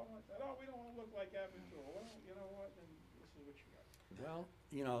 no, we don't want that, oh, we don't wanna look like Aventura, well, you know what, then this is what you got. Well,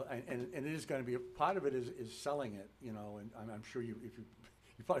 and it is gonna be, part of it is selling it, and I'm sure you've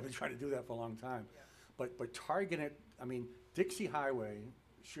probably been trying to do that for a long time. Yeah. But targeting it, Dixie Highway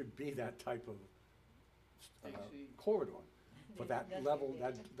should be that type of Dixie. corridor, for that That's level, it.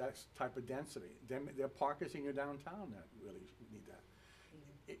 that type of density. There are pockets in your downtown that really need that.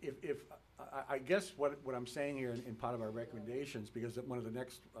 I guess what I'm saying here in part of our recommendations, because one of the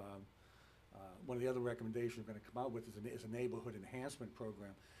other recommendations we're gonna come out with is a neighborhood enhancement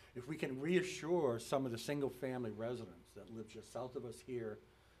program. If we can reassure some of the single-family residents that live just south of us here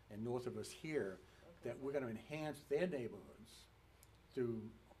and north of us here, that we're gonna enhance their neighborhoods through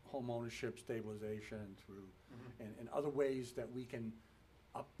home ownership stabilization, through, and other ways that we can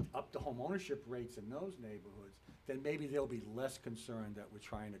up the home ownership rates in those neighborhoods, then maybe they'll be less concerned that we're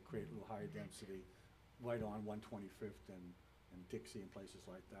trying to create a little higher density right on 125th and Dixie and places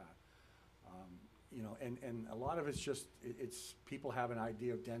like that. And a lot of it's just, it's people have an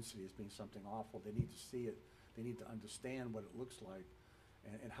idea of density as being something awful. They need to see it, they need to understand what it looks like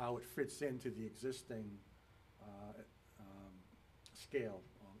and how it fits into the existing scale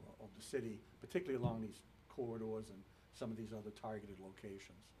of the city, particularly along these corridors and some of these other targeted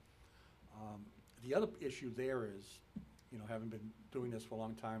locations. The other issue there is, having been doing this for a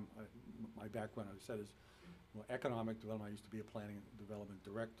long time, my background, as I said, is economic development. I used to be a planning and development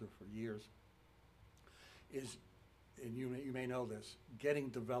director for years. And you may know this, getting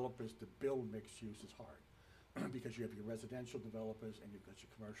developers to build mixed use is hard because you have your residential developers and you've got your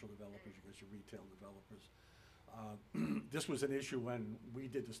commercial developers, you've got your retail developers. This was an issue when we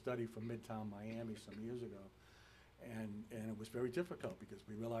did the study for Midtown Miami some years ago. And it was very difficult because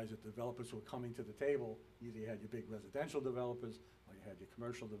we realized that developers who were coming to the table, either you had your big residential developers or you had your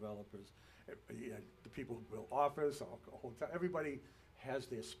commercial developers, you had the people who built office or hotel, everybody has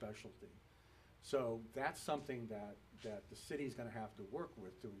their specialty. So that's something that the city's gonna have to work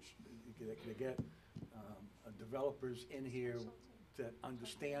with to get developers in here that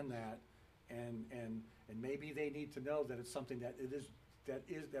understand that, and maybe they need to know that it's something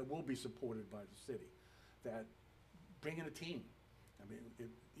that will be supported by the city. That bring in a team. I mean,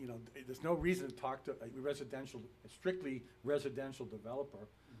 there's no reason to talk to a strictly residential developer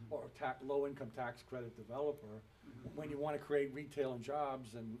or low-income tax credit developer when you want to create retail and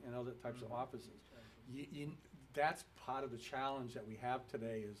jobs and other types of offices. That's part of the challenge that we have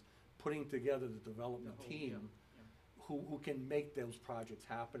today, is putting together the development team who can make those projects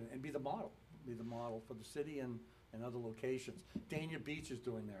happen and be the model for the city and other locations. Dania Beach is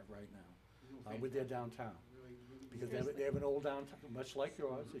doing that right now with their downtown. Because they have an old downtown, much like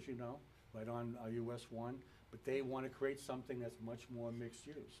yours, as you know, right on US 1, but they want to create something that's much more mixed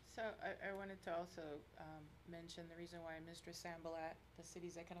use. So I wanted to also mention the reason why Mr. Sambalat, the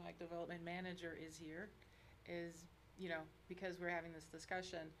city's economic development manager, is here is, because we're having this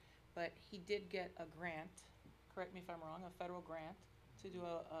discussion, but he did get a grant, correct me if I'm wrong, a federal grant to do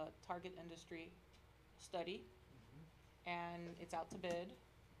a target industry study, and it's out to bid.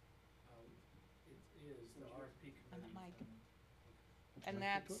 It is the RFP On the committee. mic. And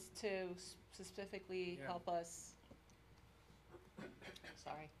that's to specifically help us,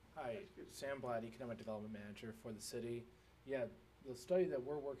 sorry. Hi, Sam Blatt, Economic Development Manager for the city. Yeah, the study that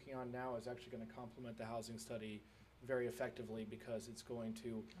we're working on now is actually going to complement the housing study very effectively, because it's going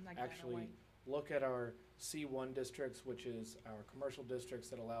to I'm not giving it actually away. look at our C1 districts, which is our commercial districts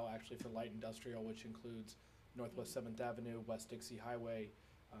that allow actually for light industrial, which includes Northwest 7th Avenue, West Dixie Highway,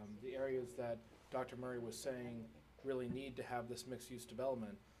 the areas that Dr. Murray was saying really need to have this mixed-use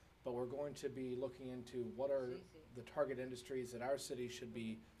development. But we're going to be looking into what are the target industries that our city should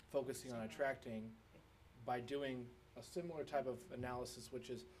be focusing on attracting by doing a similar type of analysis, which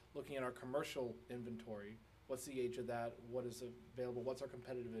is looking at our commercial inventory. What's the age of that? What is available? What's our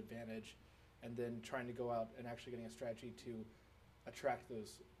competitive advantage? And then trying to go out and actually getting a strategy to attract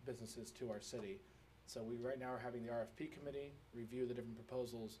those businesses to our city. So we right now are having the RFP committee review the different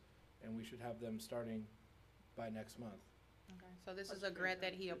proposals, and we should have them starting by next month. Okay, so this is a grant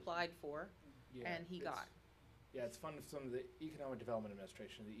that he applied for, Yeah, and he it's- got. Yeah, it's funded from the Economic Development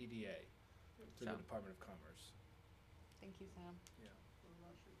Administration, the EDA, through the So. Department of Commerce. Thank you, Sam. Yeah.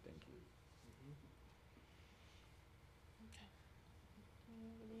 Thank you. Okay.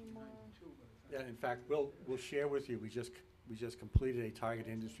 Any more? Yeah, in fact, we'll share with you, we just completed a target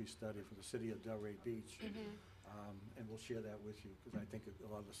industry study for the city of Delray Beach. And we'll share that with you, because I think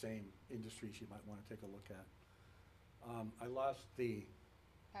a lot of the same industries you might want to take a look at. I lost the,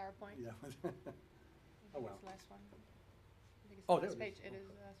 PowerPoint? yeah. I think Oh, well. it's the last one. I think it's Oh, the there last it page. is. It is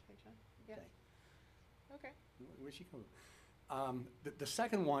the last page, huh? Yeah. Okay. Okay. Where's she coming? The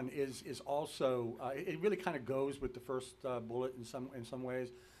second one is also, it really kind of goes with the first bullet in some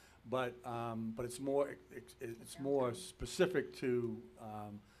ways, but it's more specific to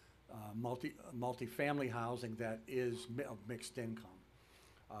multifamily housing that is of mixed income.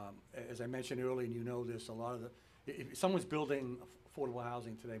 As I mentioned earlier, and you know this, a lot of if someone's building affordable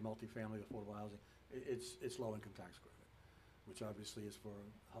housing today, multifamily affordable housing, it's low income tax credit, which obviously is for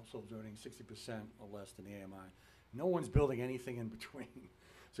households earning 60% or less than the AMI. No one's building anything in between.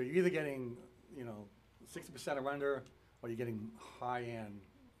 So you're either getting, 60% or under, or you're getting high-end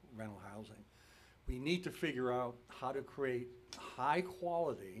rental housing. We need to figure out how to create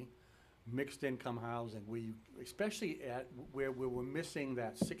high-quality mixed income housing, especially where we're missing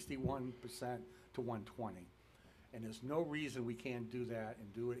that 61% to 120. And there's no reason we can't do that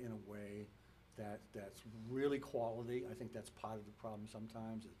and do it in a way that's really quality. I think that's part of the problem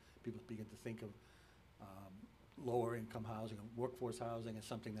sometimes, is people begin to think of lower income housing, workforce housing as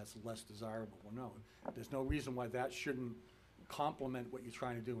something that's less desirable. Well, no, there's no reason why that shouldn't complement what you're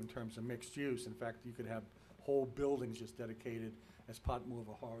trying to do in terms of mixed use. In fact, you could have whole buildings just dedicated as part more of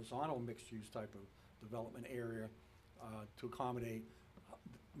a horizontal mixed use type of development area to accommodate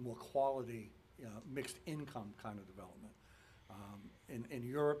more quality mixed income kind of development. In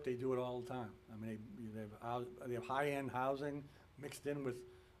Europe, they do it all the time. I mean, they have high-end housing mixed in with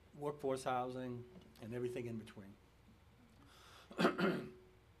workforce housing and everything in between. You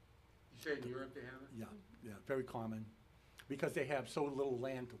say in Europe they have it? Yeah, very common, because they have so little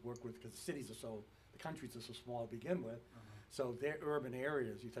land to work with, because the countries are so small to begin with. So their urban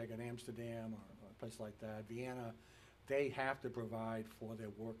areas, you take an Amsterdam or a place like that, Vienna, they have to provide for their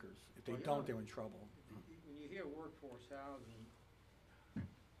workers. If they Well, you don't, know, they're in trouble. When you hear workforce housing, you say,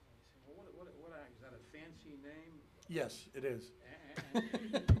 well, is that a fancy name? Yes, it is. And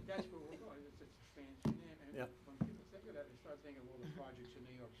that's where we're going, it's a fancy name. And Yeah. when people think of that, they start thinking, well, the projects in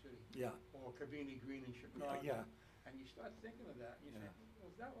New York City. Yeah, Or Cabrini Green in Chicago. yeah, And you start thinking of that, and you say, Yeah. well,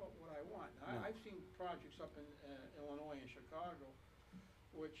 is that what I want? No. I've seen projects up in Illinois and Chicago,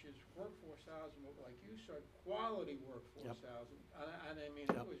 which is workforce housing, but like you said, quality workforce Yep. housing. And I mean,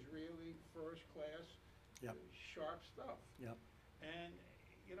 Yep. it was really first-class, Yep. sharp stuff. Yep. And,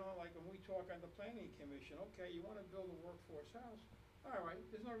 you know, like when we talk on the planning commission, okay, you wanna build a workforce house, all right,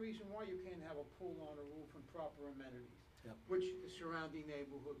 there's no reason why you can't have a pool on a roof and proper amenities. Yep. Which the surrounding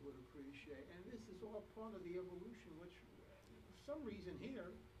neighborhood would appreciate, and this is all part of the evolution, which, for some reason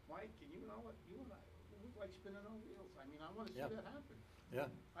here, Mike, and you know what, you and I, we like spinning our wheels, I mean, I wanna see Yeah. that happen. yeah,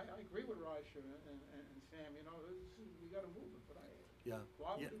 I agree with Raja and Sam, you know, we gotta move it, but yeah.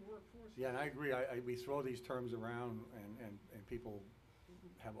 quality Yeah. workforce. Yeah, and I agree. We throw these terms around, and people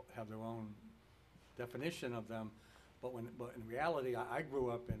have their own definition of them. But in reality, I grew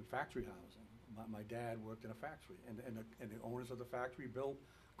up in factory housing. My dad worked in a factory, and the owners of the factory built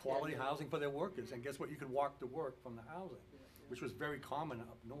quality housing for their workers. And guess what? You could walk to work from the housing, which was very common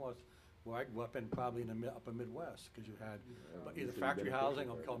up north, where I grew up, and probably in the upper Midwest, because you had either factory housing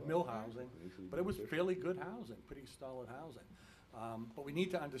or called mill housing. But it was fairly good housing, pretty solid housing. But we need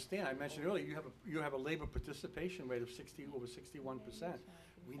to understand, I mentioned earlier, you have a labor participation rate of over 61%.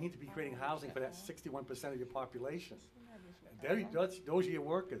 We need to be creating housing for that 61% of your population. And those are your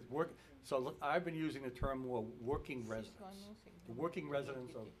workers. So look, I've been using the term more working residents. The working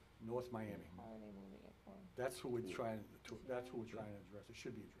residents of North Miami. That's who we're trying to address. It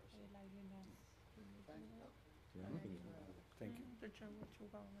should be addressed. Thank you.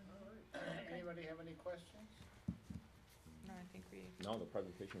 Anybody have any questions? No, I think we, No, the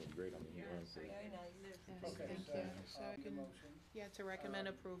presentation was great. I mean, you learned Very nice. yes, Okay, thank so, you. So I the can, motion, yeah, to recommend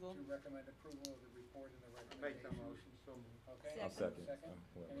approval. to recommend approval of the report and the Make recommendation. the motion, so moved. Okay? I'll second. Second.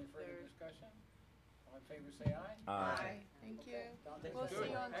 Well. Any further Third. discussion? All in favor, say aye. Aye. Thank you. Dante, We'll Good.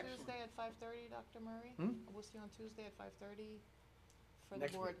 see you on Excellent. Tuesday at 5:30, Dr. Murray. Hmm? We'll see you on Tuesday at 5:30 for the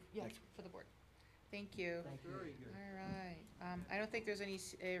Next board. week, Yeah, next week. for the board. Thank you. Very good. All right. I don't think there's any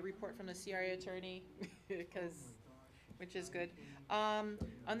report from the CRA attorney, because, which is good.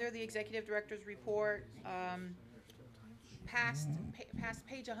 Under the executive director's report, past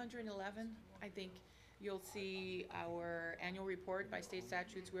page 111, I think you'll see our annual report. By state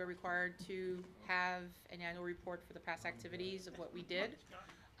statutes, we're required to have an annual report for the past activities of what we did.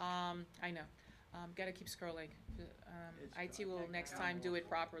 I know. Gotta keep scrolling. IT will next time do it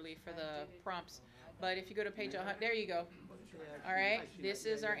properly for the prompts. But if you go to page 100, there you go. All right, this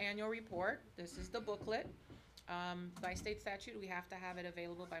is our annual report. This is the booklet. By state statute, we have to have it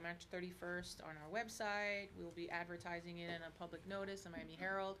available by March 31st on our website. We'll be advertising it in a public notice in Miami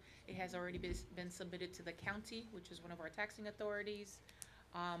Herald. It has already been submitted to the county, which is one of our taxing authorities.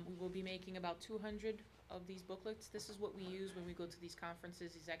 We will be making about 200 of these booklets. This is what we use when we go to these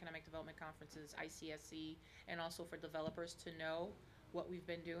conferences, these economic development conferences, ICSC, and also for developers to know what we've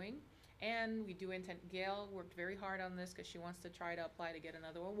been doing. And we do intend, Gail worked very hard on this because she wants to try to apply to get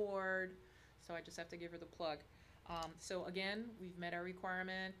another award. So I just have to give her the plug. So again, we've met our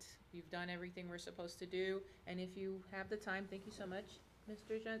requirement. We've done everything we're supposed to do. And if you have the time, thank you so much,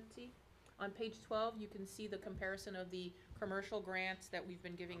 Mr. Gentil. On page 12, you can see the comparison of the commercial grants that we've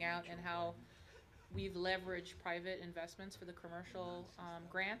been giving out and how we've leveraged private investments for the commercial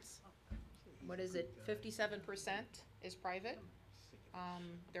grants. What is it? 57% is private,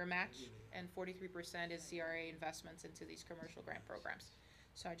 their match, and 43% is CRA investments into these commercial grant programs.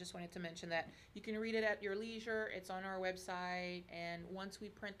 So I just wanted to mention that. You can read it at your leisure. It's on our website, and once we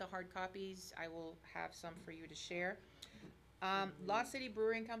print the hard copies, I will have some for you to share. Lost City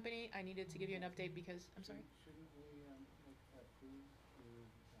Brewing Company, I needed to give you an update because, I'm sorry? Shouldn't we, approve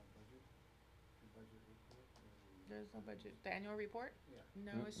the budget report? There's no budget. The annual report? Yeah,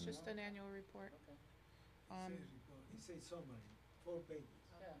 No, it's just an annual report. okay. He says so many, 4 pages.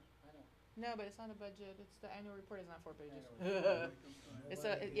 Yeah, I know. No, but it's not a budget. It's the annual report is not 4 pages. Annual It's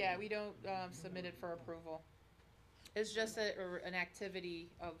yeah, we don't submit it for approval. It's just an activity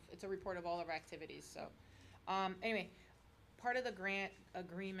of, it's a report of all of our activities, so. Anyway, part of the grant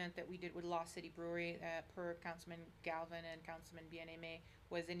agreement that we did with Lost City Brewery, per Councilman Galvin and Councilman Bien-Aimé,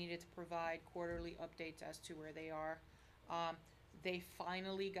 was they needed to provide quarterly updates as to where they are. They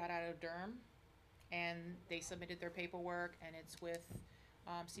finally got out of Durham, and they submitted their paperwork, and it's with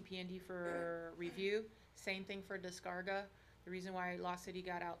CPND for review. Same thing for Descarga. The reason why Lost City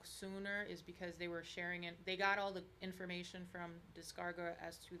got out sooner is because they were sharing it. They got all the information from Descarga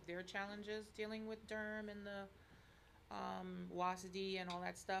as to their challenges dealing with Durham and the WASD and all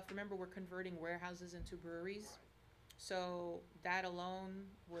that stuff. Remember, we're converting warehouses into breweries. So that alone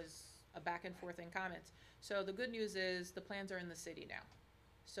was a back and forth in comments. So the good news is the plans are in the city now.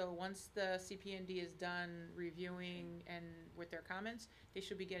 So once the CPND is done reviewing and with their comments, they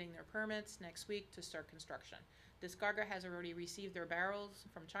should be getting their permits next week to start construction. Descarga has already received their barrels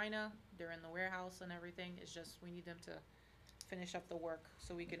from China. They're in the warehouse and everything. It's just we need them to finish up the work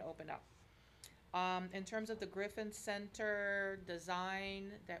so we can open up. In terms of the Griffin Center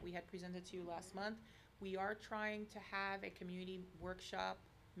design that we had presented to you last month, we are trying to have a community workshop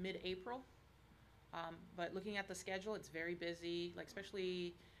mid-April. But looking at the schedule, it's very busy, like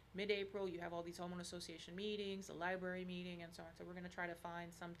especially mid-April, you have all these homeowner association meetings, a library meeting, and so on. So we're gonna try to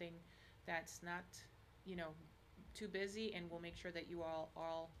find something that's not, too busy, and we'll make sure that you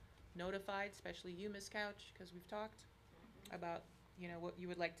all notified, especially you, Ms. Couch, because we've talked about, what you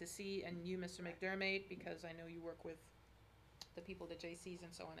would like to see, and you, Mr. McDermott, because I know you work with the people, the JCs,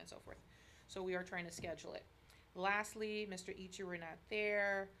 and so on and so forth. So we are trying to schedule it. Lastly, Mr. Ichu, we're not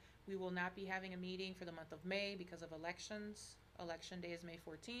there. We will not be having a meeting for the month of May because of elections. Election day is May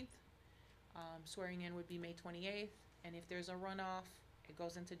 14th. Swearing in would be May 28th. And if there's a runoff, it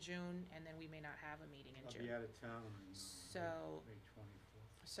goes into June, and then we may not have a meeting in June. I'll be out of town on So- May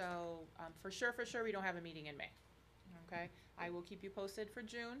 24th. So, for sure, we don't have a meeting in May. Okay? I will keep you posted for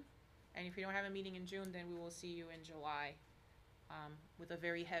June. And if we don't have a meeting in June, then we will see you in July with a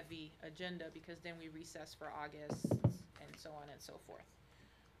very heavy agenda, because then we recess for August and so on and so forth.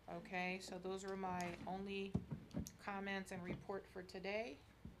 Okay, so those were my only comments and report for today,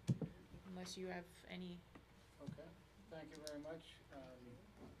 unless you have any. Okay, thank you very much for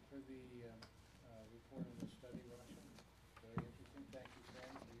the report on the study, Russia. Very interesting. Thank you,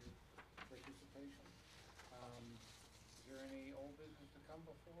 Sam, for your participation. Is there any old business to come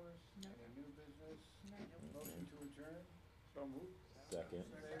before us? No. Any new business? No. Motion to adjourn? So moved. Second.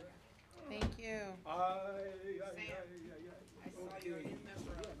 Favor? Thank you. Sam, I saw your in there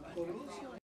for a budget.